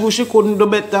night at two, she couldn't do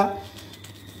better.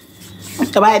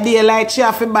 By daylight, she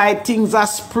have to buy things that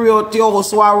spray out the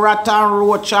house, so rat and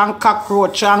roach and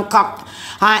cockroach and cock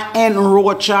and hen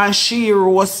roach and she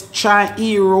roach and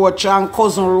e roach and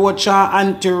cousin roach and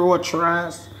auntie roach.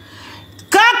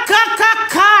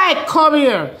 Kite, come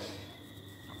here.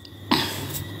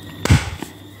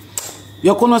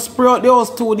 You couldn't spray out the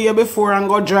house 2 days before and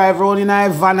go drive around in a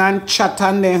van and chat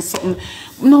and then something.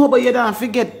 No, but you don't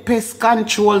forget pest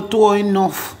control too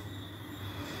enough.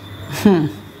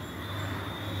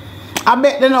 I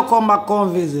bet they not come back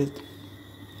and visit.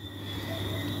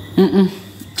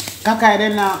 Kakai, they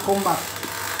not come back.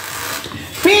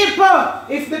 People,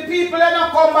 if the people they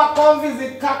not come back and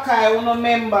visit Kakai, you know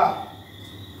remember.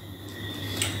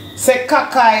 Say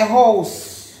Kakai house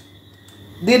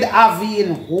did have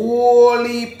in whole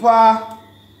heap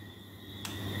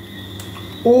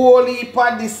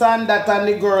this and that, and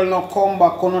the girl not come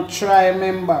back. You know try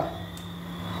remember.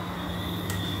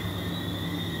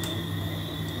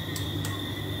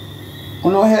 You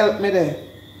know help me there.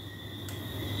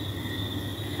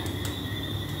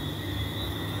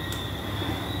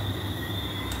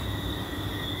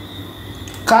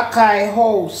 Kakai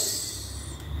house.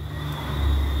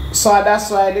 So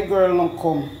that's why the girl don't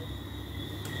come.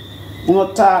 You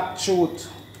know talk truth.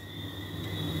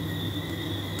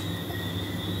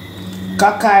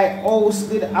 Kakai house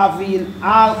did have in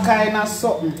all kind of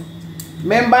something.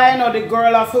 Remember I know the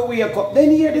girl have to wake up.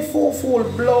 Then hear the full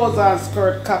blouse and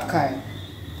skirt Kakai.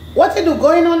 What you do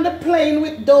going on the plane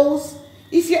with those?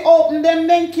 If you open them,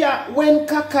 then when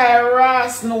Kakai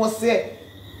ras knows say,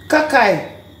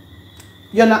 Kakai,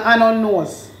 you're not on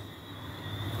nose.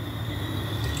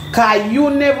 Cause you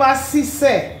never see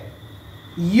say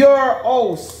your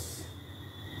house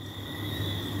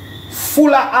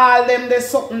full of all them there's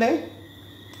something there.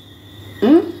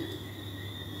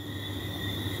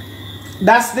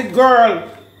 That's the girl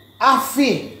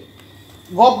Afi.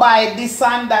 Go buy this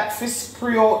and that for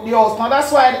spray out the house. Now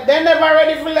that's why they never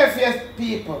ready for left your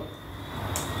people.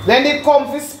 Then they come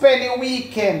for spend the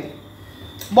weekend.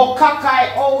 But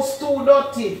Kakai house too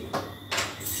dirty.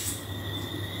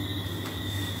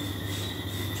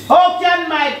 How can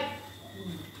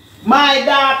my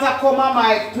daughter come at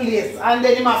my place and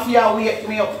then he must wake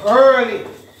me up early?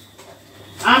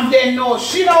 And then no,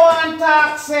 she don't want to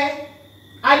talk say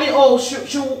and the house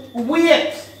she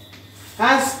wait.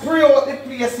 And spray out the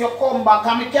place, you come back.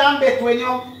 And I can't bet when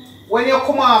you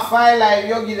come off file live,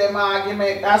 you give them an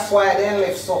argument. That's why they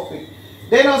left something.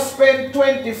 They don't spend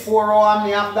 24 hours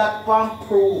me have that pan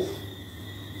proof.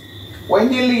 When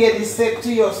the lady said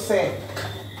to you, say,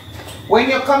 when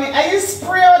you come in, and you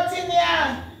spray out in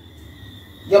here,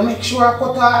 you make sure I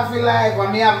cut off the live.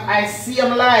 And I see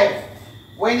him live.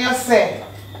 When you say,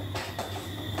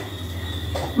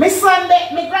 my son,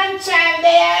 my grandchild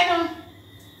there, you know.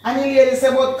 And the lady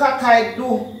said, what Kakai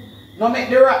do? No make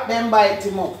the rat them bite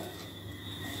him up.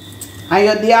 And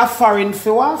you're there foreign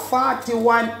for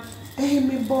 141. Hey,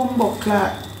 me bumbo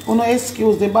clot. You no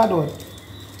excuse the bad one.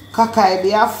 Kakai,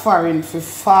 they are foreign for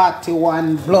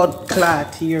 41 blood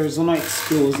clot years. You no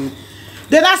excuse me.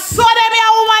 Then I saw them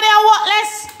a woman they are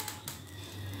worthless.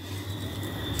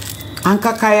 And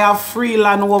Kakai have free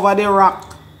land over the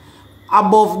rock.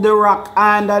 Above the rock,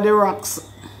 under the rocks.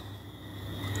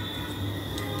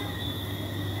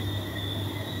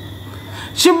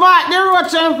 She bought the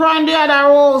roach from the other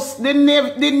house. The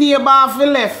neighbor off the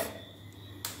left.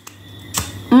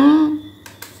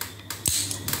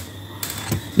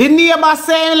 The neighbor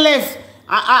saying left.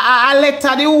 I let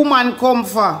her the woman come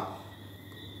for.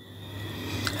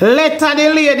 Let her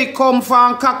the lady come for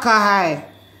and Kakai.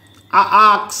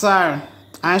 I ask her.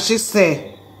 And she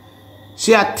say,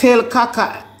 she a tell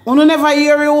Kakai, you never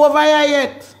hear you over here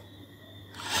yet.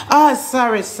 Oh,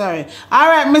 sorry.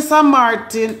 Alright, Mr.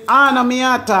 Martin. I know me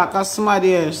attack as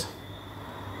somebody else.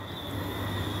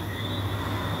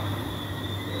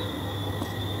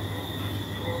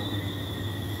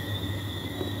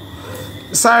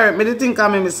 Sorry, me think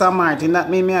I'm Mr. Martin. That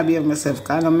mean me I behave myself.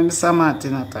 Because I know me Mr.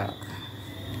 Martin attack.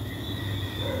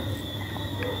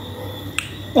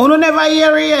 You never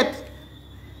hear it yet.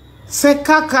 Say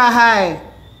Kaka hi.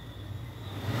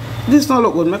 This not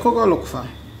look good. Make her go look for.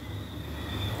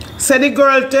 Say the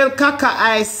girl tell Kaka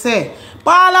I say.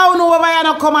 But all I know why you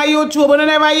not come on YouTube, but I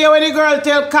never hear when the girl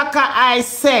tell Kaka I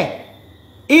say.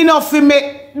 Enough to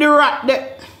make the rat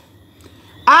there.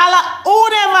 All who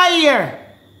never hear.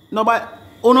 No, but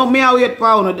no me I wait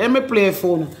for you. Then me play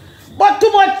phone. But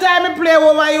too much time me play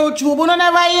over YouTube, but I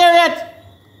never hear it.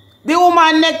 The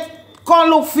woman next come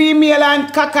look female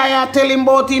and Kaka tell him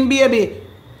about him baby.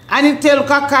 And he tell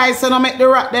Kaka so no make the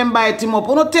rat them bite him up.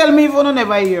 You don't tell me if you don't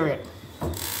never hear it.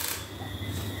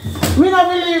 Me not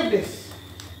believe this.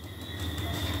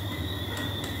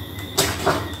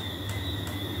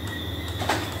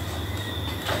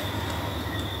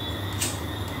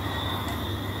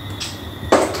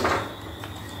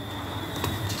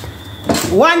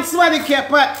 Once somebody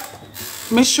kept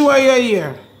it, me sure you're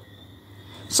here.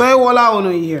 So you all out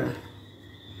on here.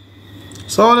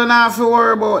 So you don't have to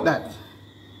worry about that.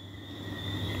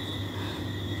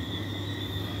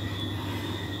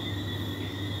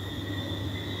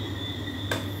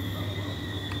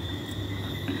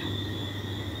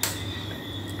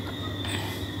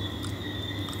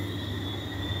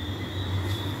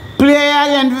 Play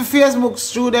again for Facebook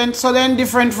students, so then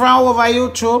different from over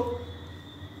YouTube.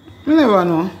 You never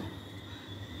know.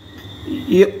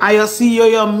 I see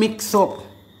you mix up.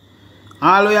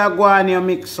 All you go on you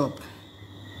mix up.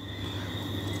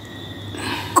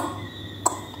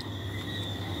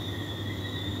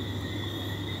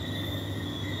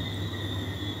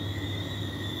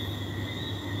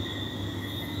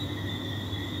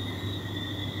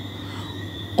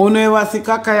 You never see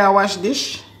Kakaya wash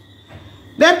dish?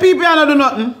 Them people don't do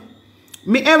nothing.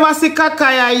 Me ever see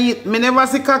Kakaya eat. Me never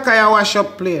see Kakaya wash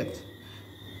up plate.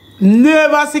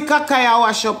 Never see Kakaya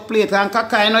wash up plate. And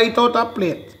Kakaya no eat out a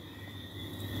plate.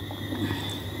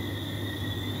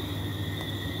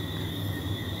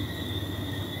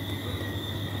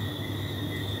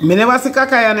 Me never see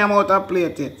Kakaya name out a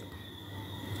plate yet.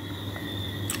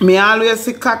 Me always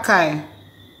see Kakaya.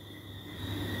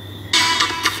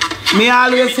 Me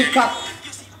always see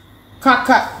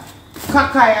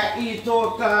Kakaya eat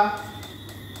out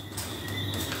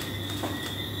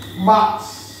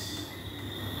box.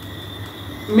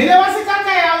 Me never see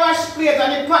Kakaya wash plate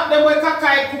and the pot them where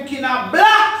Kakaya cook in a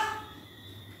black.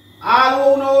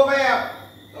 All over here.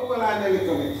 Over there a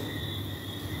little bit.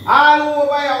 All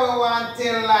over here we want to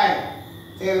tell lie.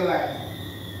 Tell lie.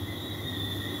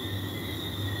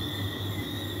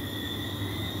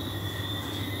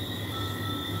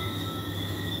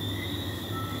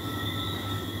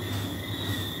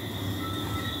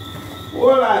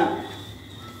 Hold on.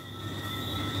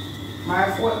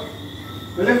 My foot.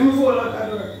 Let me fall out that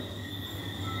door.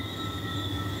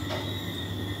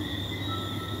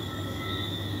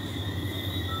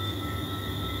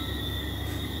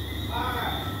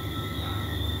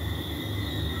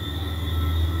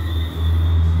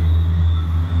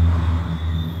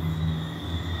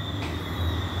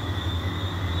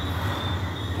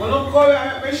 Well, call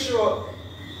you make sure.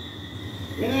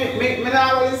 Me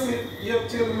not listen you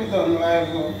till me done live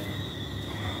now.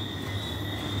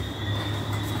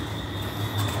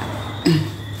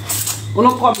 You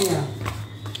don't come here.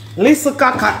 Listen,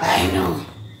 Kaka, I know.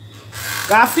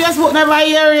 Got Facebook never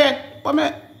hear yet. But me,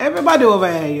 everybody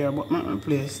over here, but my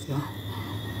place still.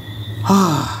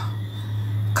 Ah,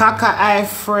 Kaka, I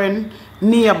friend,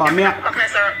 neighbor. Me. Okay,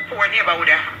 sir, poor neighbor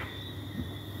there.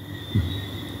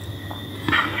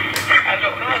 I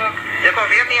don't know. You come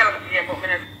here, yeah, but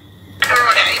minute.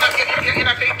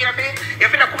 You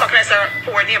feel like come sir,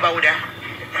 poor neighbor there.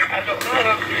 I don't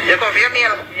know. You come here,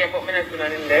 yeah, but minute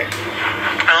in there.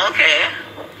 Okay.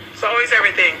 So how is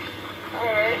everything?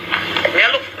 Alright. Yeah,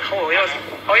 look.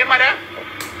 How your mother?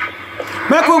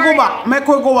 Make we go back. Make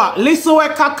we go back. Listen where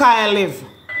Kaka live.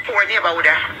 Poor neighbor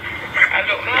there. I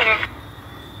don't know.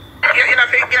 You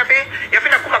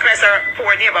feel like come sir,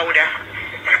 poor neighbor there.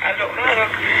 I don't know.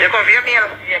 You come here,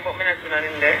 yeah, but minute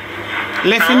in there.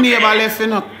 Left in neighbor, left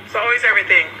in up. So how is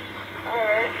everything?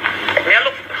 Alright. Yeah,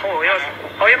 look.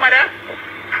 How your mother?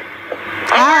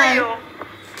 How are you?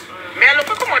 Me I look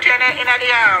to come out here in the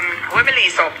when me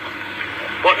lease up.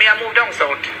 But me I move down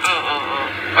south.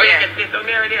 Oh yeah. When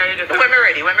me ready,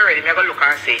 me I go look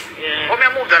and see. Yeah. When me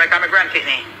I move down, like I'm a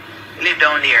grandpitney. Live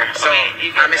down there. So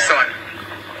I'm my son.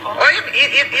 Oh,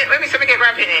 when me say me get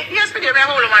grandpitney. Yes, me I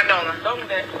hold man down. Down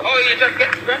there. Oh, you just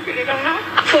get grandpitney down now?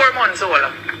 4 months old.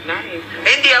 Nice.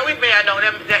 India with me, I know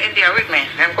them. They're India with me.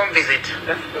 Them come visit.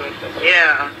 That's good.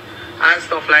 Yeah, and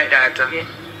stuff like that. Yeah.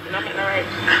 No right.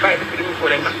 Buy the people before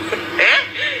they go. Eh?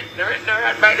 No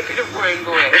right. Buy the people before they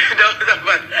go.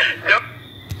 Don't.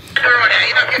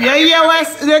 You hear what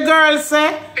the girl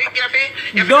say?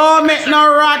 Don't make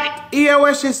no rat. Hear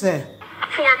what she say?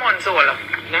 4 months old.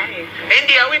 Nice.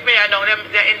 India with me, I know them.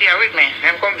 They're India with me.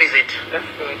 Them come visit. That's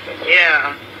good.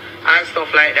 Yeah, and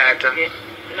stuff like that. Yeah.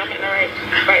 No, right.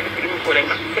 Buy the people before they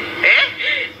go. Eh?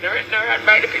 No, right.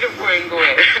 Buy the people before they go.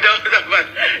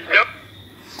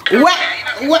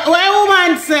 What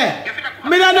woman say?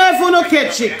 Me don't know if you no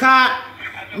catch it, cause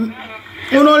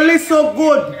you no listen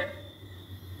good.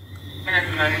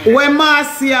 When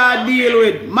Marcia deal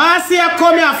with. Marcia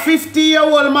come here,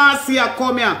 50-year-old Marcia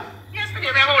come here. Yes, but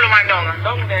you have a man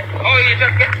down there. Oh, you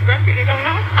just get graffiti down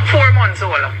now? 4 months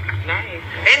old. Nice.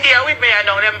 India with me, I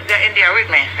know them. They're India with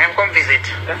me. Them come visit.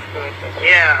 That's good.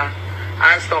 Yeah,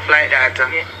 and stuff like that.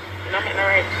 Yeah. No,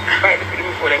 right. Buy the people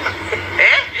before they go.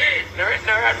 Eh? No,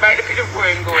 right. Buy the people before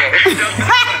they go.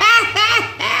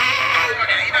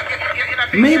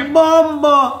 Me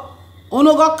bombo.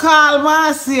 Uno go call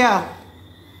Marcia.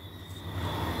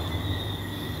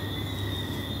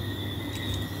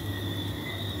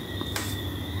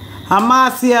 A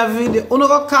Marcia video. Uno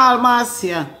go call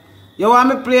Marcia. You want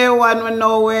me play one when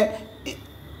now where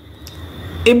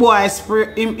a boy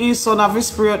his son of his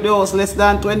spirit the house less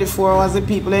than 24 hours the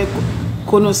people they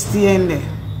couldn't stay in there.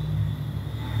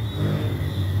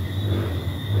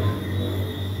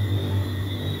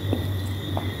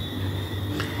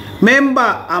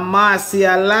 Remember a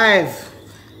Marcia live.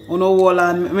 Uno wall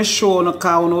and me show no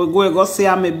car uno go see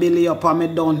me belly up and me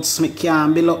dance. Me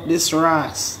can't build up this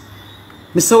ras.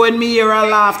 Me say when me hear a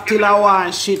laugh till I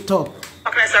want shit up.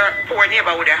 Okay, sir, poor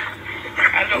neighborhood there.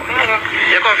 I don't know.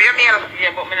 You come for your meal?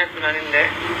 Yeah, but me not put in there.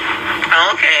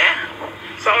 Okay.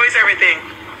 So how is everything?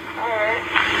 Alright.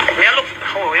 Me look.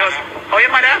 Oh, yes. How are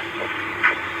you, mother?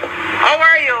 How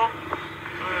are you?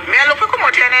 Me look for come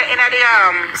out here in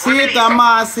the see it a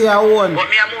Marcia one. But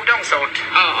me I move down south.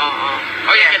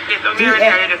 Oh yeah.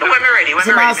 When me ready, me go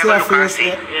look and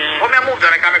see. When me I move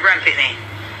down, I got my grandpitney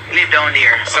live down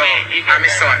there. So I'm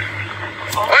his son.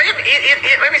 Oh,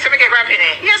 let me see me get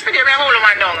grandpitney. Yes, me get me hold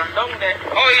man down there.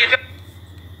 Oh, you just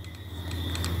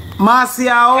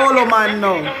Marcia hold man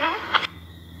now.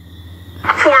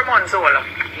 4 months old.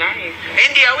 Nice.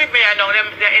 India with me, I know them.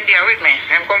 They're India with me.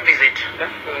 Them come visit.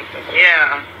 That's good.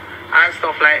 Yeah, and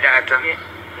stuff like that. Yeah.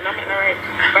 No, right.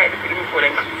 Buy the people before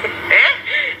they go. Eh?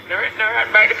 No, right.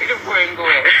 Buy the people before they go.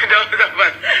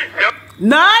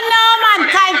 No, man. I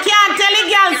can't tell the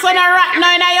girl son a rat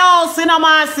now in your house, you know,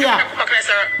 Marcia. Okay,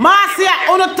 sir. Marcia,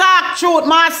 you talk truth.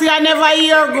 Marcia never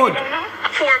hear good.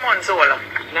 4 months old.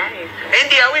 Nice.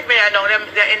 India with me, I know them.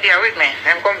 They're India with me.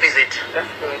 Them come visit. That's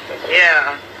good.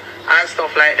 Yeah, and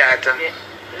stuff like that. Yeah.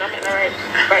 No, right.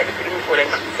 Buy the people before they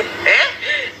go. Eh?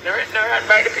 No, right.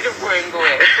 Buy the people before they go.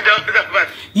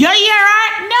 You hear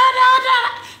right? No.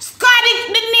 Scotty,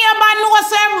 the neighbor knows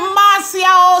say Marcia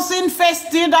house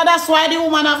infested. That's why the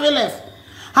woman have left.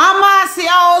 And Marcia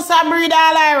house a breed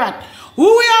all rat. Who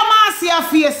your Marcia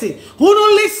face it? Who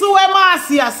don't listen what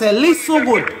Marcia say? Listen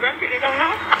good.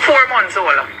 4 months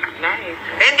old. Nice.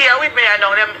 India with me, I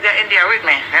know them. They're India with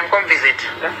me. Them come visit.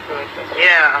 That's good.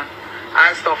 Yeah,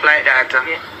 and stuff like that.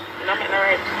 Yeah. No,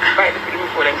 right. Buy the people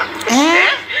before they go. Eh?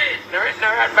 No,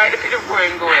 right. Buy the people before they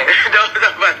go.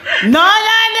 No,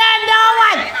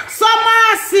 man. So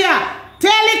Marcia,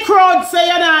 tell the crowd say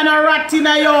you're not a rat in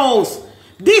your house.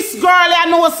 This girl I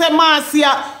know say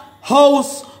Marcia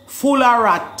house full of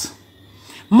rat.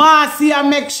 Marcia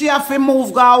make sure if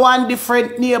move go one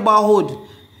different neighborhood.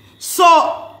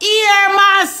 So here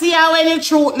Marcia when the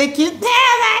truth Leakie.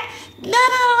 No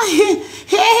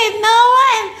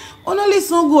one. Oh no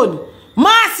listen good.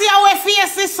 Marcia we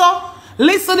face it so.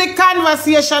 Listen the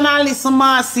conversation and listen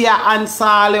Marcia answer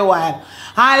all the while.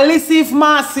 And listen if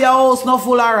Marcia house no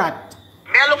full of rat.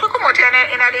 Me look for come out here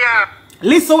in the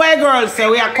listen where girls say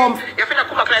we are come. You finna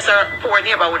come across a poor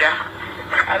neighborhood there.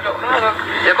 I don't know.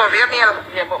 You come for your meal?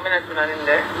 Yeah, but me not put in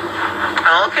there.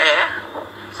 Okay.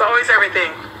 So how is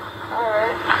everything?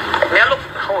 Alright. Me look.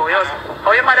 Oh, yes.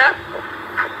 How are you, mother?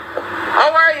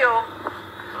 How are you?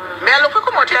 Me look for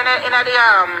come out here in the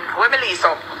where me lease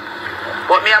up.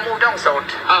 But me I move down south.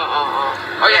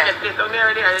 Oh yeah. When me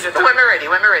ready,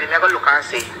 me I go look and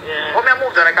see. Yeah. When me I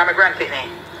move down, I got my grandpitney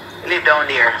live down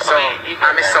there. So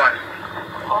I'm his son.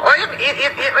 Oh, let me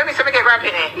see me get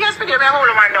grandpitney. Yes, me get me a whole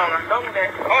man down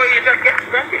there. Oh, you just get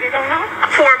grandpitney down now?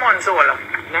 4 months old.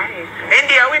 Nice.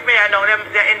 India with me, I know them.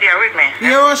 They're India with me.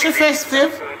 You watch the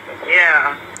festive?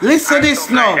 Yeah. Listen this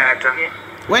now.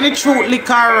 When the truth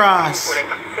liquor ass.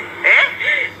 Eh?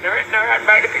 No, right.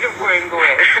 Buy the people before they go.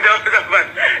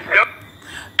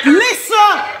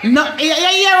 Listen. No, you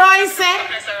hear what I say?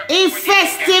 It's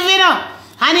festive, you know.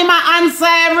 And he might answer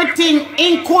everything.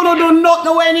 He couldn't do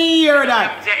nothing when he hear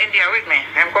that. They're in there with me.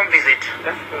 I'm come visit.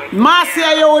 That's good.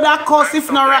 Marcia, you would have cussed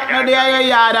if not right now there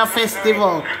you had a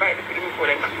festival. Eh?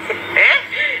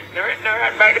 No,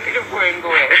 by the people before him go.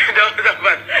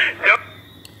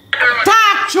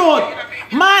 Talk truth.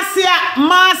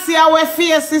 Marcia, we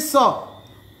face is so.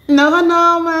 No,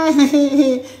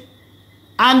 man.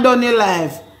 And on the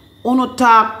live. Uno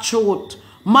talk truth.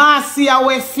 Marcia,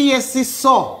 we face is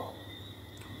so.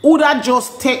 Would I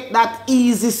just take that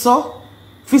easy, so?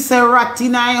 If you say rat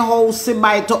in a house, he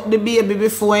bite up the baby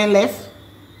before he left.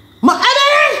 No chat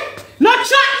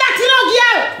that,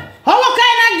 girl. How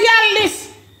kind of girl this?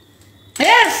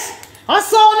 Yes. I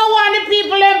saw no one the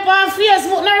people up on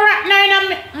Facebook. No rat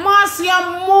nine. Marcia,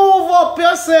 move up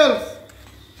yourself.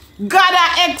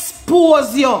 Gotta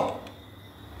expose you.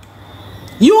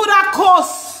 You that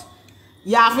cuss.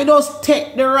 You have to just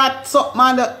take the rats up,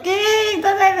 man.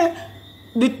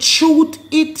 The truth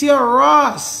eat your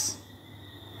ass.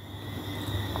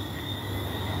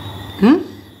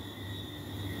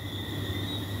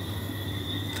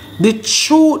 The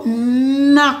truth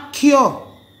knock you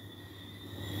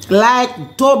like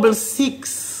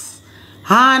 66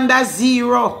 under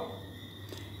 0.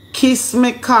 Kiss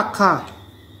me caca.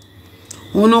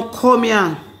 Uno come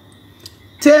here.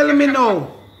 Tell me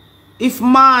now if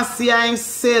Marcia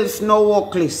himself no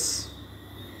workless.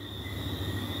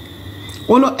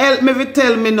 Uno help me to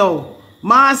tell me now.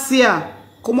 Marcia,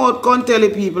 come out, come tell the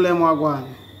people them what going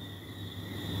on.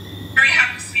 Very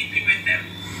happy sleeping with them.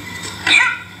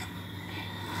 Yeah.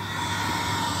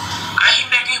 I him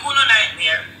making who no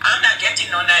nightmare. I'm not getting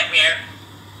no nightmare.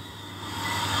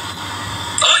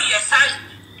 Oh yes,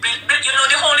 but you know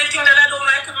the only thing that I don't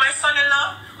like with my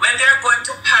son-in-law? When they're going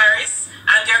to Paris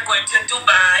and they're going to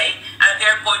Dubai and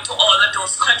they're going to all of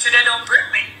those countries, they don't bring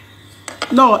me.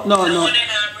 No. Why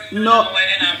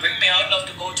they not bring me? I would love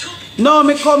to go too. No,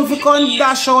 me come to come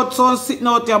dash out so sitting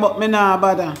out here, but me nah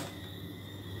bother.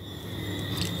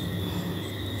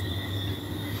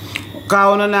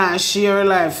 Because we not share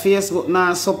life. Facebook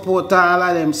not support all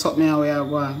of them something how we are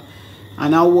going.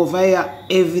 And over here,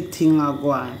 everything are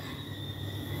going.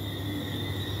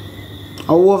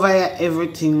 Over here,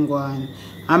 everything going.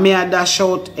 And me I dash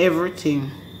out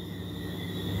everything.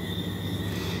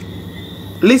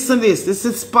 Listen this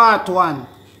is part 1.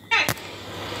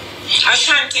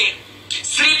 Ashanti,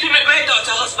 sleeping with my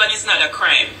daughter's husband is not a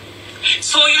crime.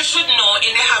 So you should know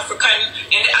in the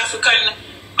African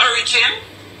origin,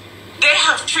 they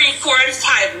have 3, 4, and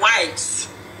 5 wives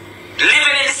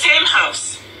living in the same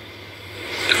house.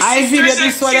 I feel that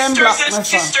this one them black, my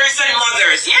sisters and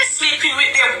mothers. Yes, sleeping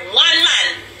with their one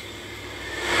man.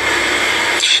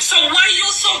 So why are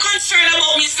you so concerned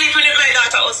about me sleeping with my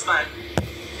daughter's husband?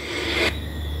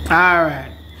 Alright.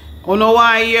 You know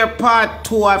why I hear part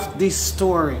 2 of this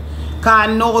story? Because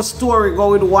no story go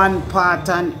with one part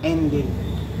and ending.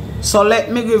 So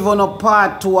let me give you a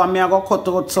part 2 and I go cut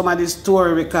out some of this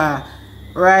story because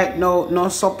right now, no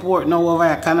support, no over.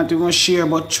 I cannot even share.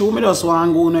 But true, me just want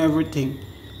to go on everything.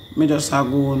 Me just go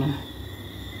on.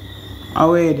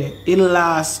 Away there. It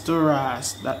lasts to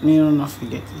last. That me don't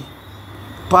forget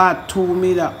it. Part 2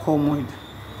 me that come with.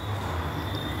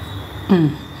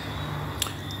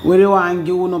 We don't want to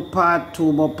give you no part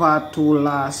 2, but part 2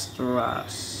 lasts to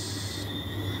last.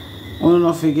 I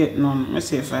don't forget none. Let me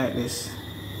see if I like this.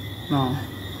 No.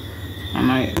 I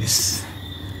might like this.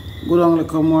 Go down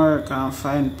like a work and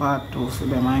find part 2 for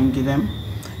them and give them.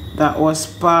 That was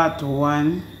part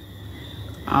 1.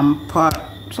 And part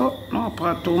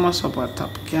 2 must up at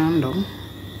top candle.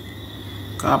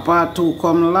 Because part 2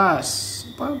 come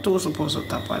last. Part 2 supposed to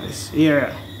top of this.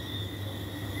 Here.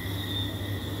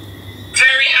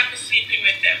 Very happy sleeping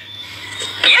with them.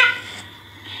 Yeah.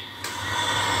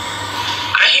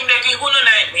 I him making who no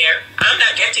nightmare. I'm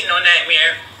not getting no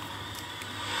nightmare.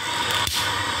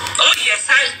 Oh yes,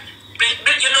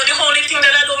 but you know the only thing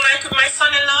that I don't like with my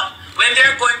son-in-law? When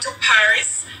they're going to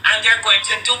Paris and they're going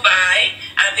to Dubai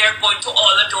and they're going to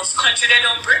all of those countries, they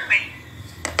don't bring me.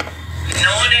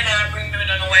 No, they not bring me. I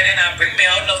don't know why they not bring me.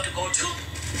 I would love to go too.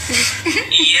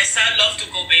 Yes, I'd love to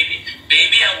go, baby.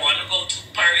 Baby, I want to go to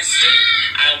Paris too.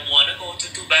 I want to go to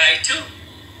Dubai too.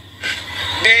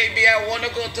 Baby, I want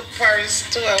to go to Paris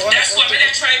too. That's what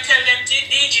I try to tell them,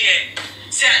 DJ.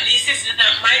 See, at least it's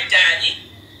not my daddy.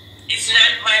 It's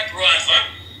not my brother.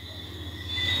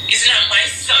 It's not my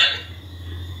son.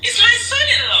 It's my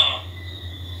son-in-law.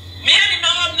 Me and him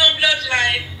don't have no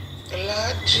bloodline.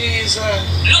 Lord Jesus.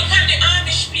 Look at the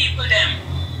Amish people, them.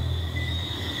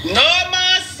 No,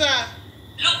 master.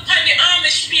 Look at the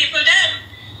Amish people, them.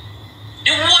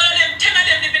 The one of them, 10 of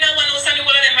them live in a one house and the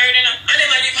one of them married in a, and them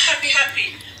are live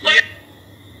happy.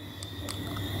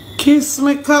 Kiss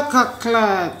me caca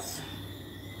clat.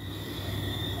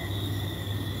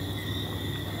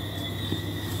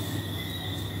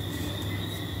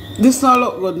 This not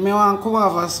look good. Me want to come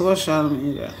over social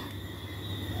media.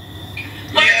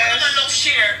 But yes. I love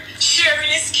share.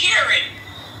 Sharing is caring.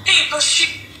 People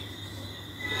share.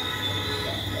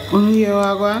 You hear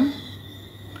what going?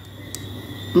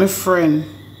 My friend.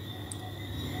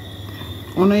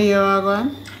 You hear what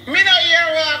going? Me no hear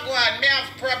what going. Me have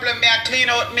problem. Me a clean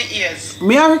out my ears.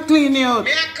 Me have to clean you out.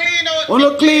 Me a clean out.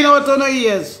 You clean out on your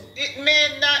ears. It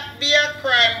may not be a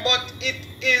crime, but it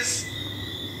is.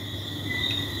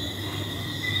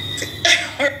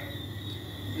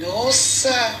 No,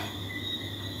 sir.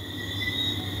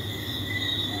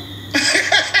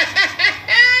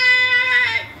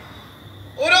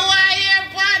 Who do I hear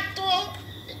part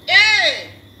 2?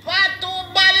 Hey, part 2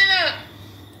 ballina.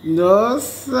 No,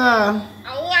 sir.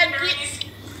 I want it.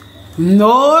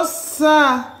 No,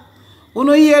 sir. You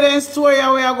know hear the story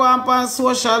where you go on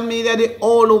social media, the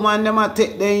old woman them a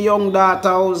take their young daughter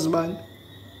husband.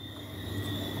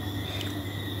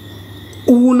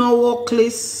 Who no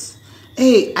workless?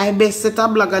 Hey, I best set a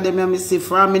blog of them and me see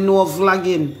from me know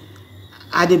vlogging.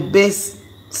 Are the best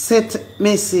set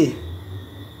me see.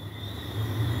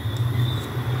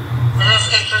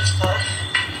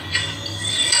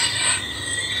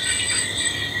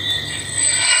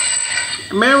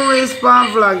 Memories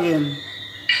pan vlogging.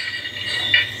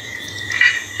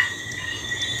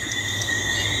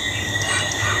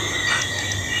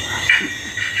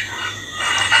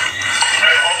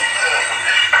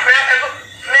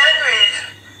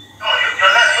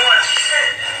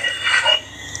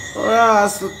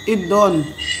 Yes, it done.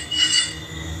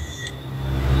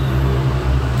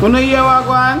 You know hear what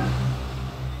go on?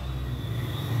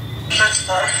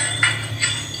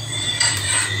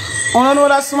 You don't know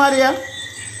that somebody here?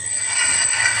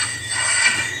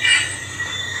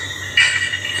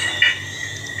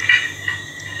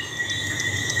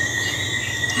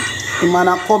 The man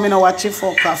a come in and watch it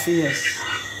for coffee, yes.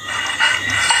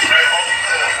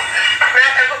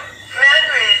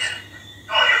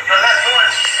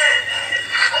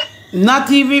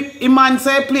 Not even a man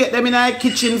say plate them in a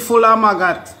kitchen full of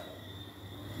maggot.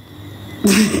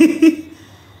 Hey,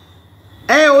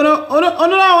 you don't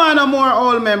want no more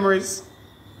old memories.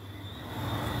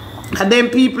 And them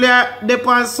people are they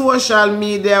on social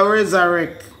media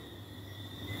resurrect.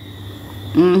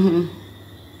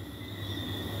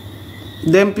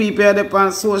 Them people are they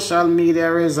on social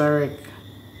media resurrect.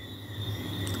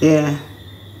 Yeah.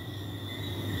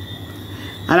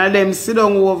 And them sit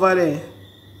down over there.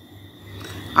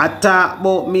 I talk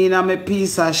about me and my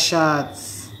piece of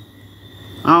shots.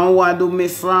 And what do me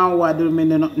from, what do me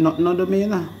not do me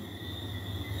now.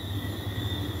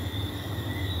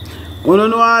 You don't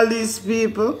know all these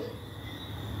people?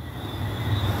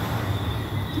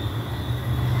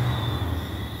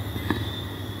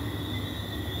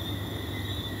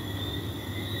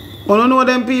 You don't know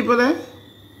them people eh?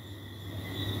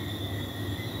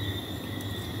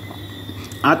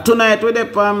 And tonight with the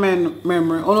pan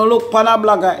memory, you don't look pan a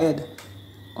blogger head.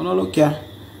 You don't look here.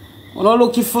 You don't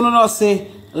look if you don't say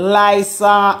lies.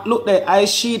 Look there, I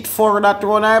sheet for that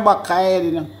one I back head.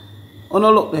 You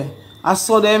don't look there. I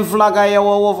saw them vlogger here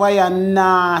over here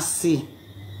nasty.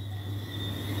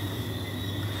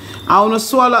 I want to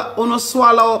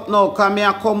swallow up now because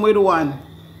I come with one.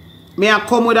 I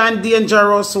come with a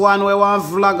dangerous one where one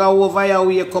vlogger over here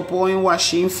wake up and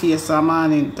wash him face a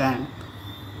morning time.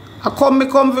 I come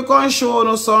for show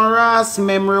you some rash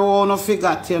memory or no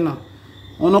forget, you know.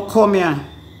 You come here.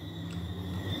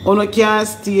 You can't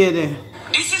stay there.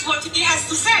 This is what he has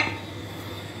to say.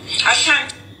 I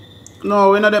shan't. No,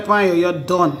 we're not upon you. You're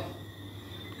done.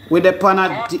 We're upon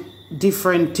a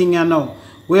different thing, you know.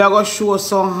 We are going to show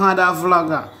some other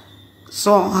vlogger.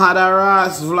 Some other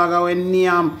rash vlogger when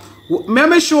name. Let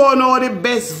me show you now the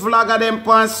best vlogger them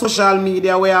on social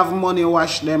media. We have money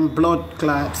wash them blood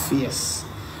clot face.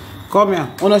 Come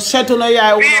here. On a shut on your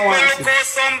eye. People look how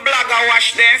some blogger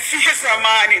wash them face a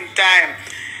morning time.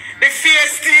 The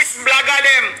face this blogger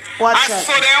them. Watch I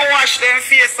saw them wash them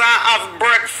face and have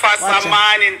breakfast a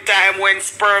morning time when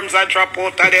sperms are drop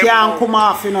out of them. Can't come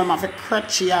off, you know, man. For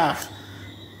crutchy off.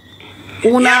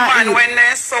 Yeah, man, when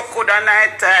they so good at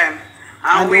night time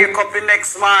and wake up the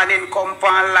next morning, come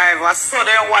on live, I saw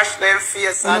them wash them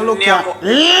face and look name.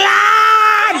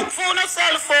 Lord! Look for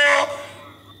yourself for.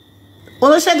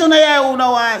 On shut on your eye, you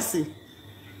know what I see.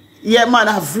 Yeah, man,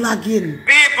 I'm vlogging.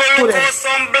 People look how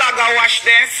some blogger wash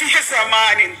them face a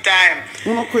morning time.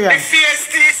 The face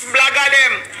this blogger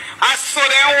them. I saw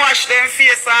them wash them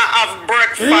face and have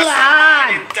breakfast a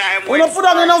morning time. You don't put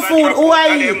on enough food. Who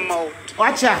are you?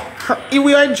 Watch out. You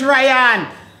will dry on.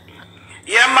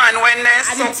 Yeah, man, when they And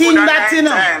so the thing good that, at you know.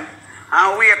 night time,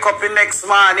 and wake up the next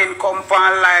morning, come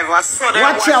on live, I saw them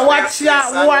Watch out, watch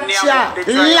out, watch out.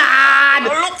 Lad!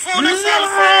 Look for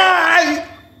yourself.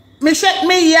 Me shake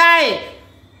me eye.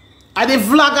 And the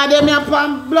vlogger them here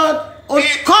upon blood. Oh,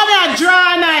 come here,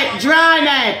 dry night, dry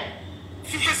night.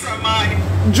 Yes,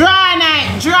 man. Dry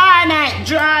night, dry night,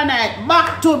 dry night.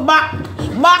 Back to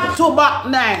back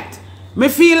night. Me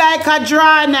feel like a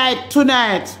dry night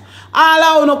tonight. All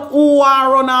I wanna who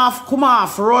want run off, come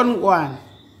off, run one.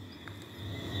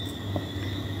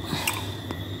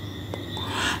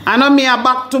 I know me a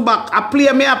back to back. I play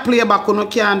back, you no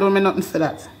can't do me nothing for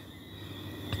that.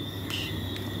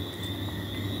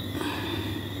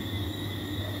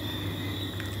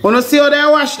 Wanna see how they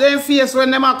wash their face when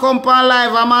them a come on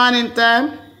live a morning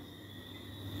time?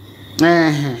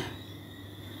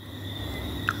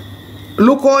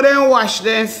 Look how they wash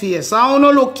their face. I wanna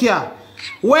look here.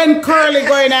 When Curly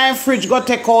go in the fridge, go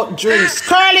take out drinks.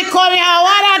 Curly come here.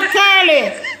 What that,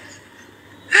 Curly?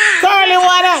 Curly,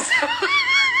 what that?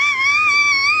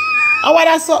 Oh, what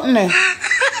that something there?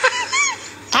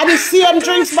 I the same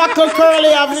drinks back to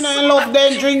Curly have, you know, in love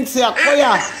them drinks here. Go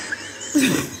here.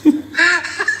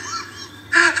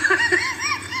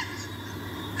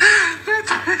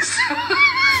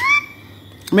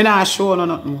 Me not show no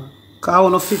nothing more. Cause I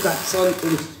wanna figure out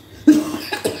something.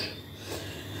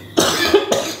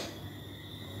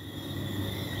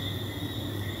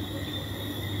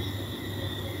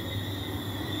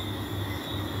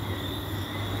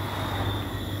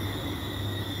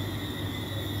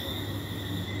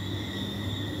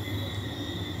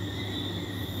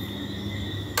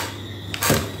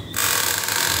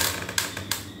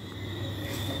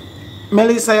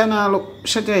 Melissa, you know, look,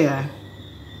 shut your eye.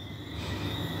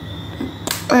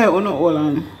 Hey, oh no, hold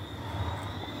on.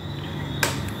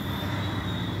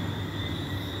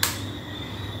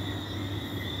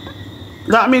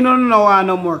 That mean no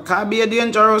no more. Can be a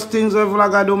dangerous things with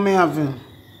vlogger do me having.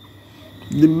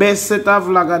 The best set of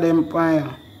vlogger the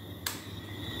empire.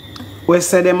 We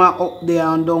say them are up there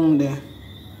and down there.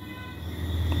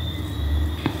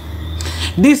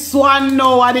 This one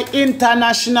now are the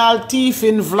international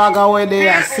thieving vlogger where they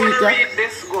are sitting. Read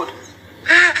this good.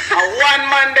 One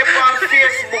man there on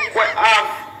Facebook will have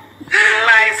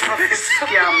lies of his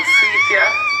scam, see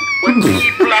here. When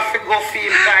people have to go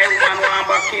feel guy one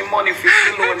back in money for the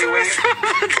lonely when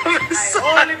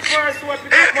only person who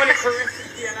pick money for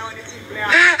receipt and now the people are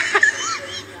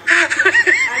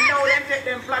and now they take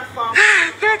them platform.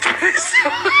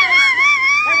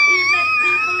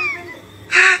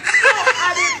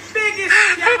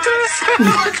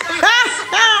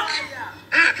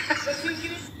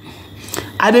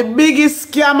 And the biggest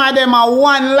scammer them are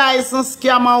one license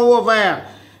scammer over here.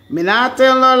 Me not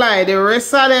tell no lie. The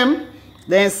rest of them,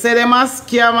 they say them a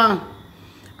scammer.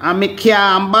 And me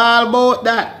can't ball about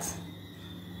that.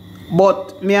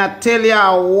 But me I tell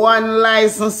you one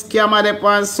license scammer them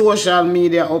on social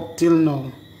media up till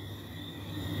now.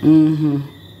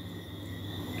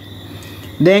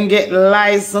 Then get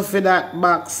license for that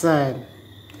backside.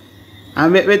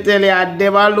 And me tell you I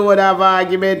never load of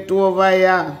argument over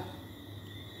here.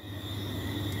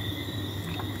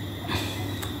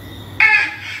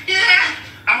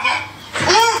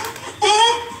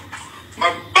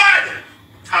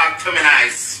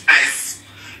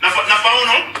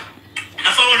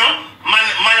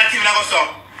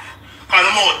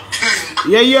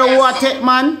 You hear what it,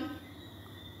 man?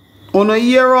 On a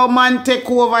hear how man take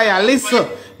over here. Listen.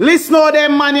 Listen how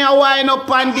them man here wind up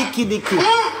and dicky.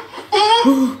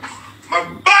 My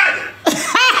body!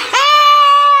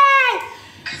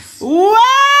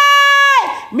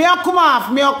 Why? Me a come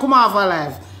off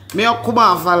alive. Me a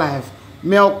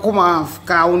come off.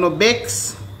 Cause I no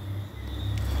bex.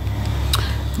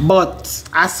 But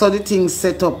I saw the thing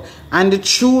set up. And the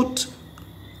truth,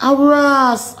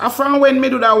 Aras, from when me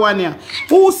do that one here.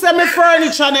 Who say me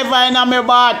furniture never in my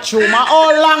bathroom?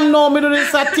 How long now me do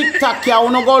this a TikTok here? I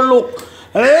wanna go look.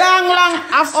 Long,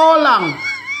 how long?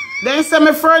 Then say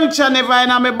me furniture never in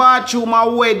my bathroom. I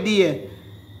wait there.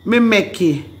 Me make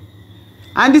it.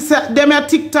 And this them a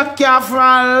TikTok here for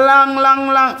a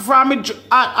long. From me,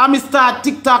 I start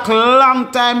TikTok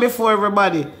long time before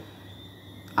everybody.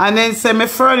 And then say me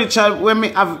furniture when me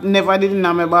have never did in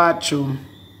my bathroom.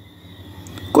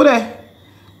 Could I?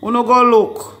 Wanna go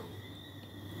look?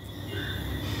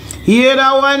 Hear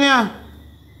that one, yeah?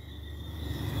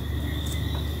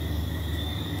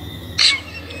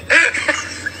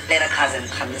 Let a cousin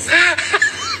come this way.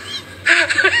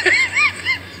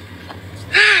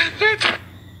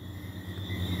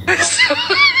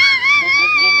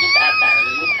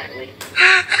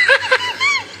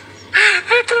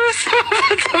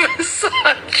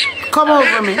 Come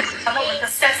over me. Come on, with the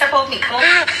stress about me. Come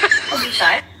on. Don't be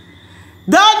shy.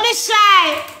 Don't be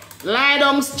shy. Lie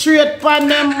down straight on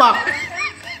them back.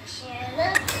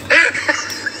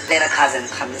 Let a cousin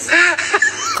come this way.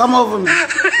 Come over me.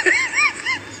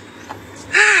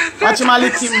 Watch my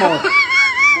little mouth.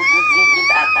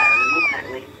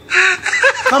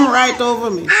 Come right over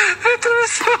me. Come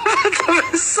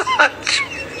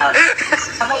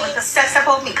on, with the stress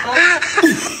about me. Come on.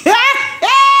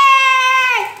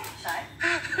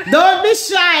 Don't be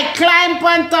shy. Climb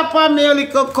on top of me,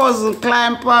 little cousin.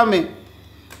 Climb on me.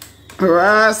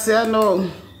 Ross, you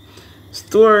know.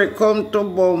 Story come to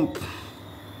bump.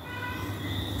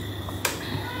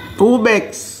 Who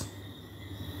begs?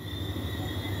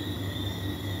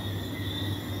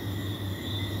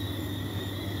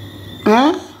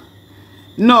 Huh?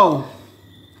 No.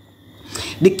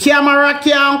 The camera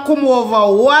can't come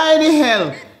over. Why the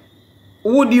hell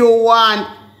would you want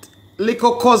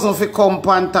little cousin to come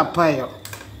on top of you?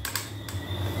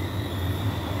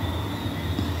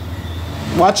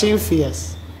 Watch your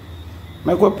face.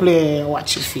 Make we play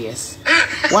watch your face.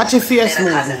 Watch your face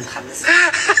movement.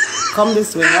 Come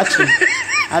this way, watch him.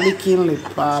 I'll lick him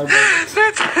lip, all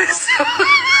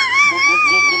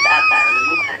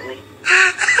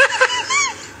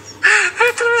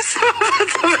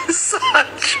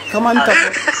Come on, top.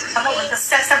 Come on, with the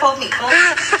stress about me. Come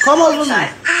on. Come over me.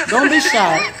 Don't be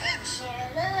shy.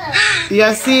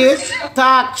 You see it?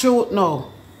 Talk truth now.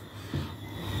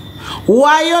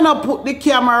 Why you not put the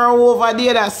camera over the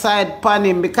other side pan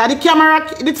him? Because the camera,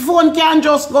 the phone can't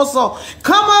just go so.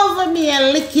 Come over me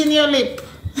and lick in your lip.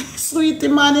 Sweetie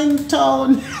man in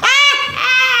town.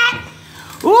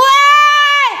 Why?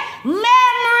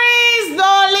 Memories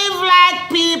don't live like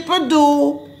people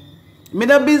do. Me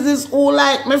the business who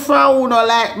like me from who not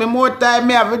like me. More time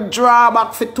me have a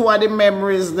drawback for two of the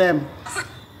memories them.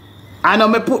 I know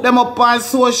me put them up on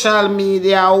social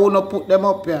media. Who not put them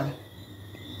up here?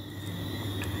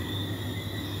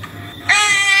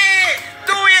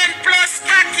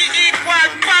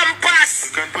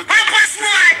 Pampas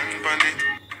boy!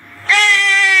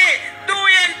 Hey!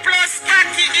 Doing plus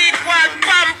khaki equal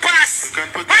pampas!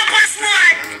 Pampas boy!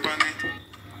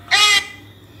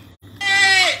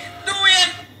 Hey! Doing...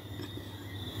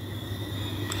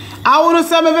 I want to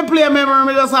say me play a memory,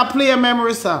 me just play a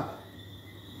memory, sir.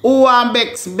 Who and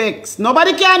Bex?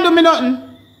 Nobody can do me nothing.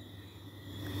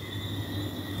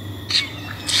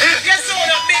 Yes, so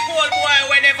the big old boy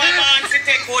whenever man to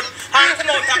take good and come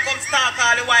out and come start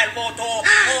all the while about oh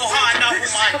hard a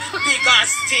woman, big and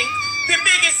stink. The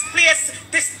biggest place,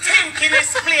 the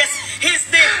stinkiest place is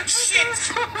the shit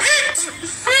pit.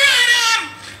 Freedom!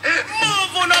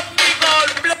 Move on up big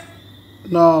old blood.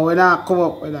 No, we not come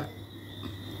up with that.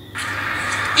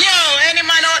 Yo, any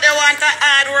man out there want a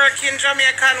hard working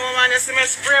Jamaican woman, you see me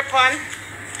spray pan?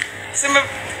 See me...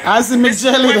 I see me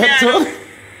jelly there too.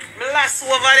 Last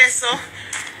over there, so.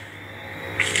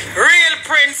 Real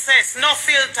princess, no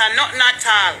filter, nothing at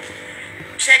all.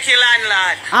 Check your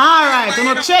landlord. Alright, you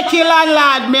know, check your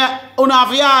landlord, me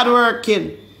have yard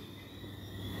working.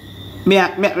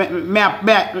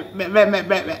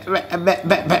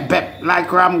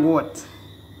 Like ram goat.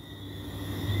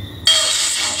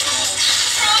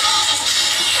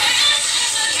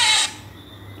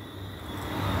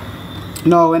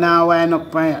 No, we're not wind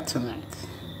up here tonight.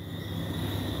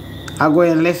 I go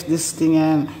and lift this thing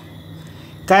and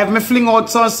if me fling out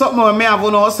something where me have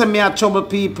also me a trouble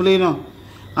people, you know.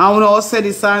 I want to say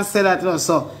this and say that, you know.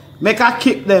 So make I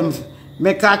keep them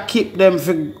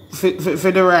for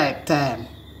the right time.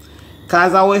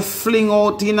 Cause I will fling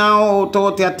out in and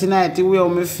out here tonight the way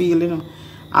me feel, you know.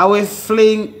 I will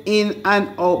fling in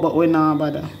and out, but we not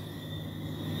bother.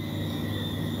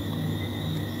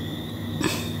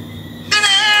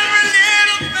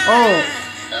 Oh.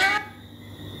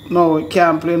 No, we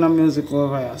can't play no music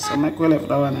over here, so make we left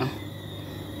that one now.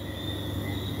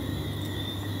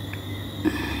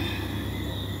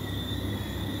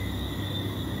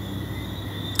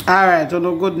 Alright,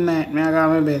 no good night. Me I got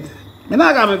my bed. Me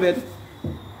not got my bed.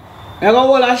 I go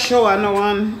hold a shower now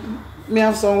and me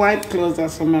have some white clothes there,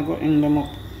 so I go hang them up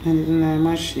in the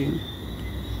machine.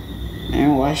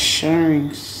 And wash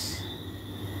rings.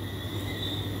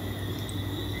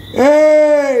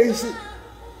 Hey!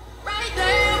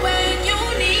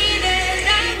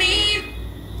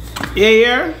 Yeah,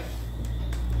 yeah.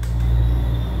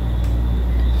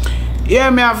 Yeah,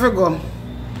 me have to go.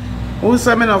 Who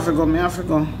said me not to go? Me have to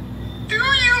go. Do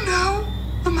you know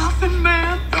the Muffin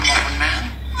Man? The Muffin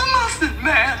Man? The Muffin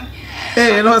Man.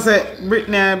 Hey, you know what I say?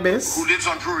 Brittany and Bess. Who lives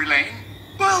on Drury Lane?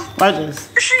 Well, Watch this.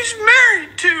 she's married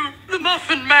to the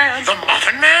Muffin Man. The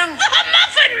Muffin Man? The Muffin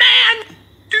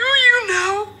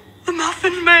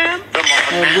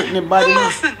Britney body. The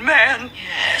Muffin Man.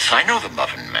 Yes, I know the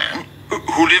Muffin Man.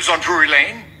 Who lives on Drury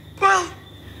Lane? Well,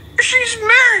 she's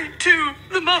married to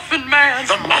the Muffin Man.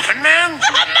 The Muffin Man?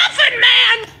 The Muffin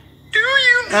Man! Do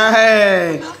you know?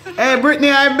 Hey, hey,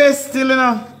 Britney, I best still, you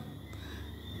know.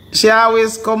 She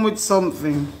always come with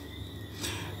something.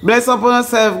 Bless up on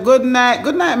herself. Good night,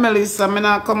 Melissa. I'm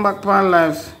not come back on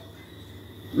live.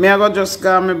 Me I go just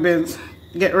go on my bed.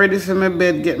 Get ready for my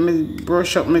bed. Get me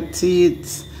brush up my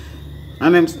teeth.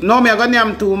 And then, no, me I go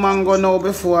name 2 mango now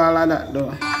before all of that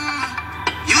though.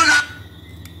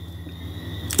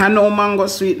 I know mango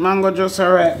sweet, mango just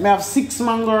alright. Me have 6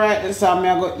 mango right this time. Me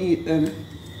I go eat them.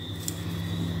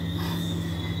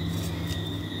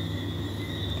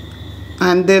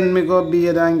 And then me go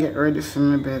bed and get ready for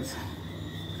my bed.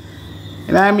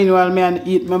 And I mean while me and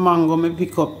eat my mango, me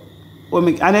pick up.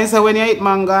 And then say when you eat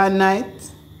mango at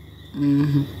night,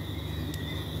 when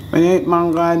you eat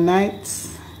mango at night,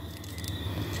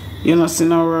 you don't see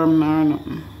no worm or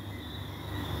nothing.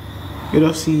 You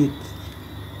don't see it.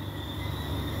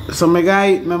 So me go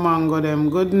eat my mango them.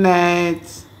 Good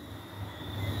night.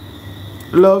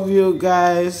 Love you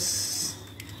guys.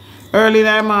 Early in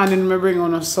the morning, me bring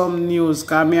on some news,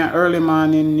 because me an early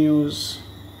morning news.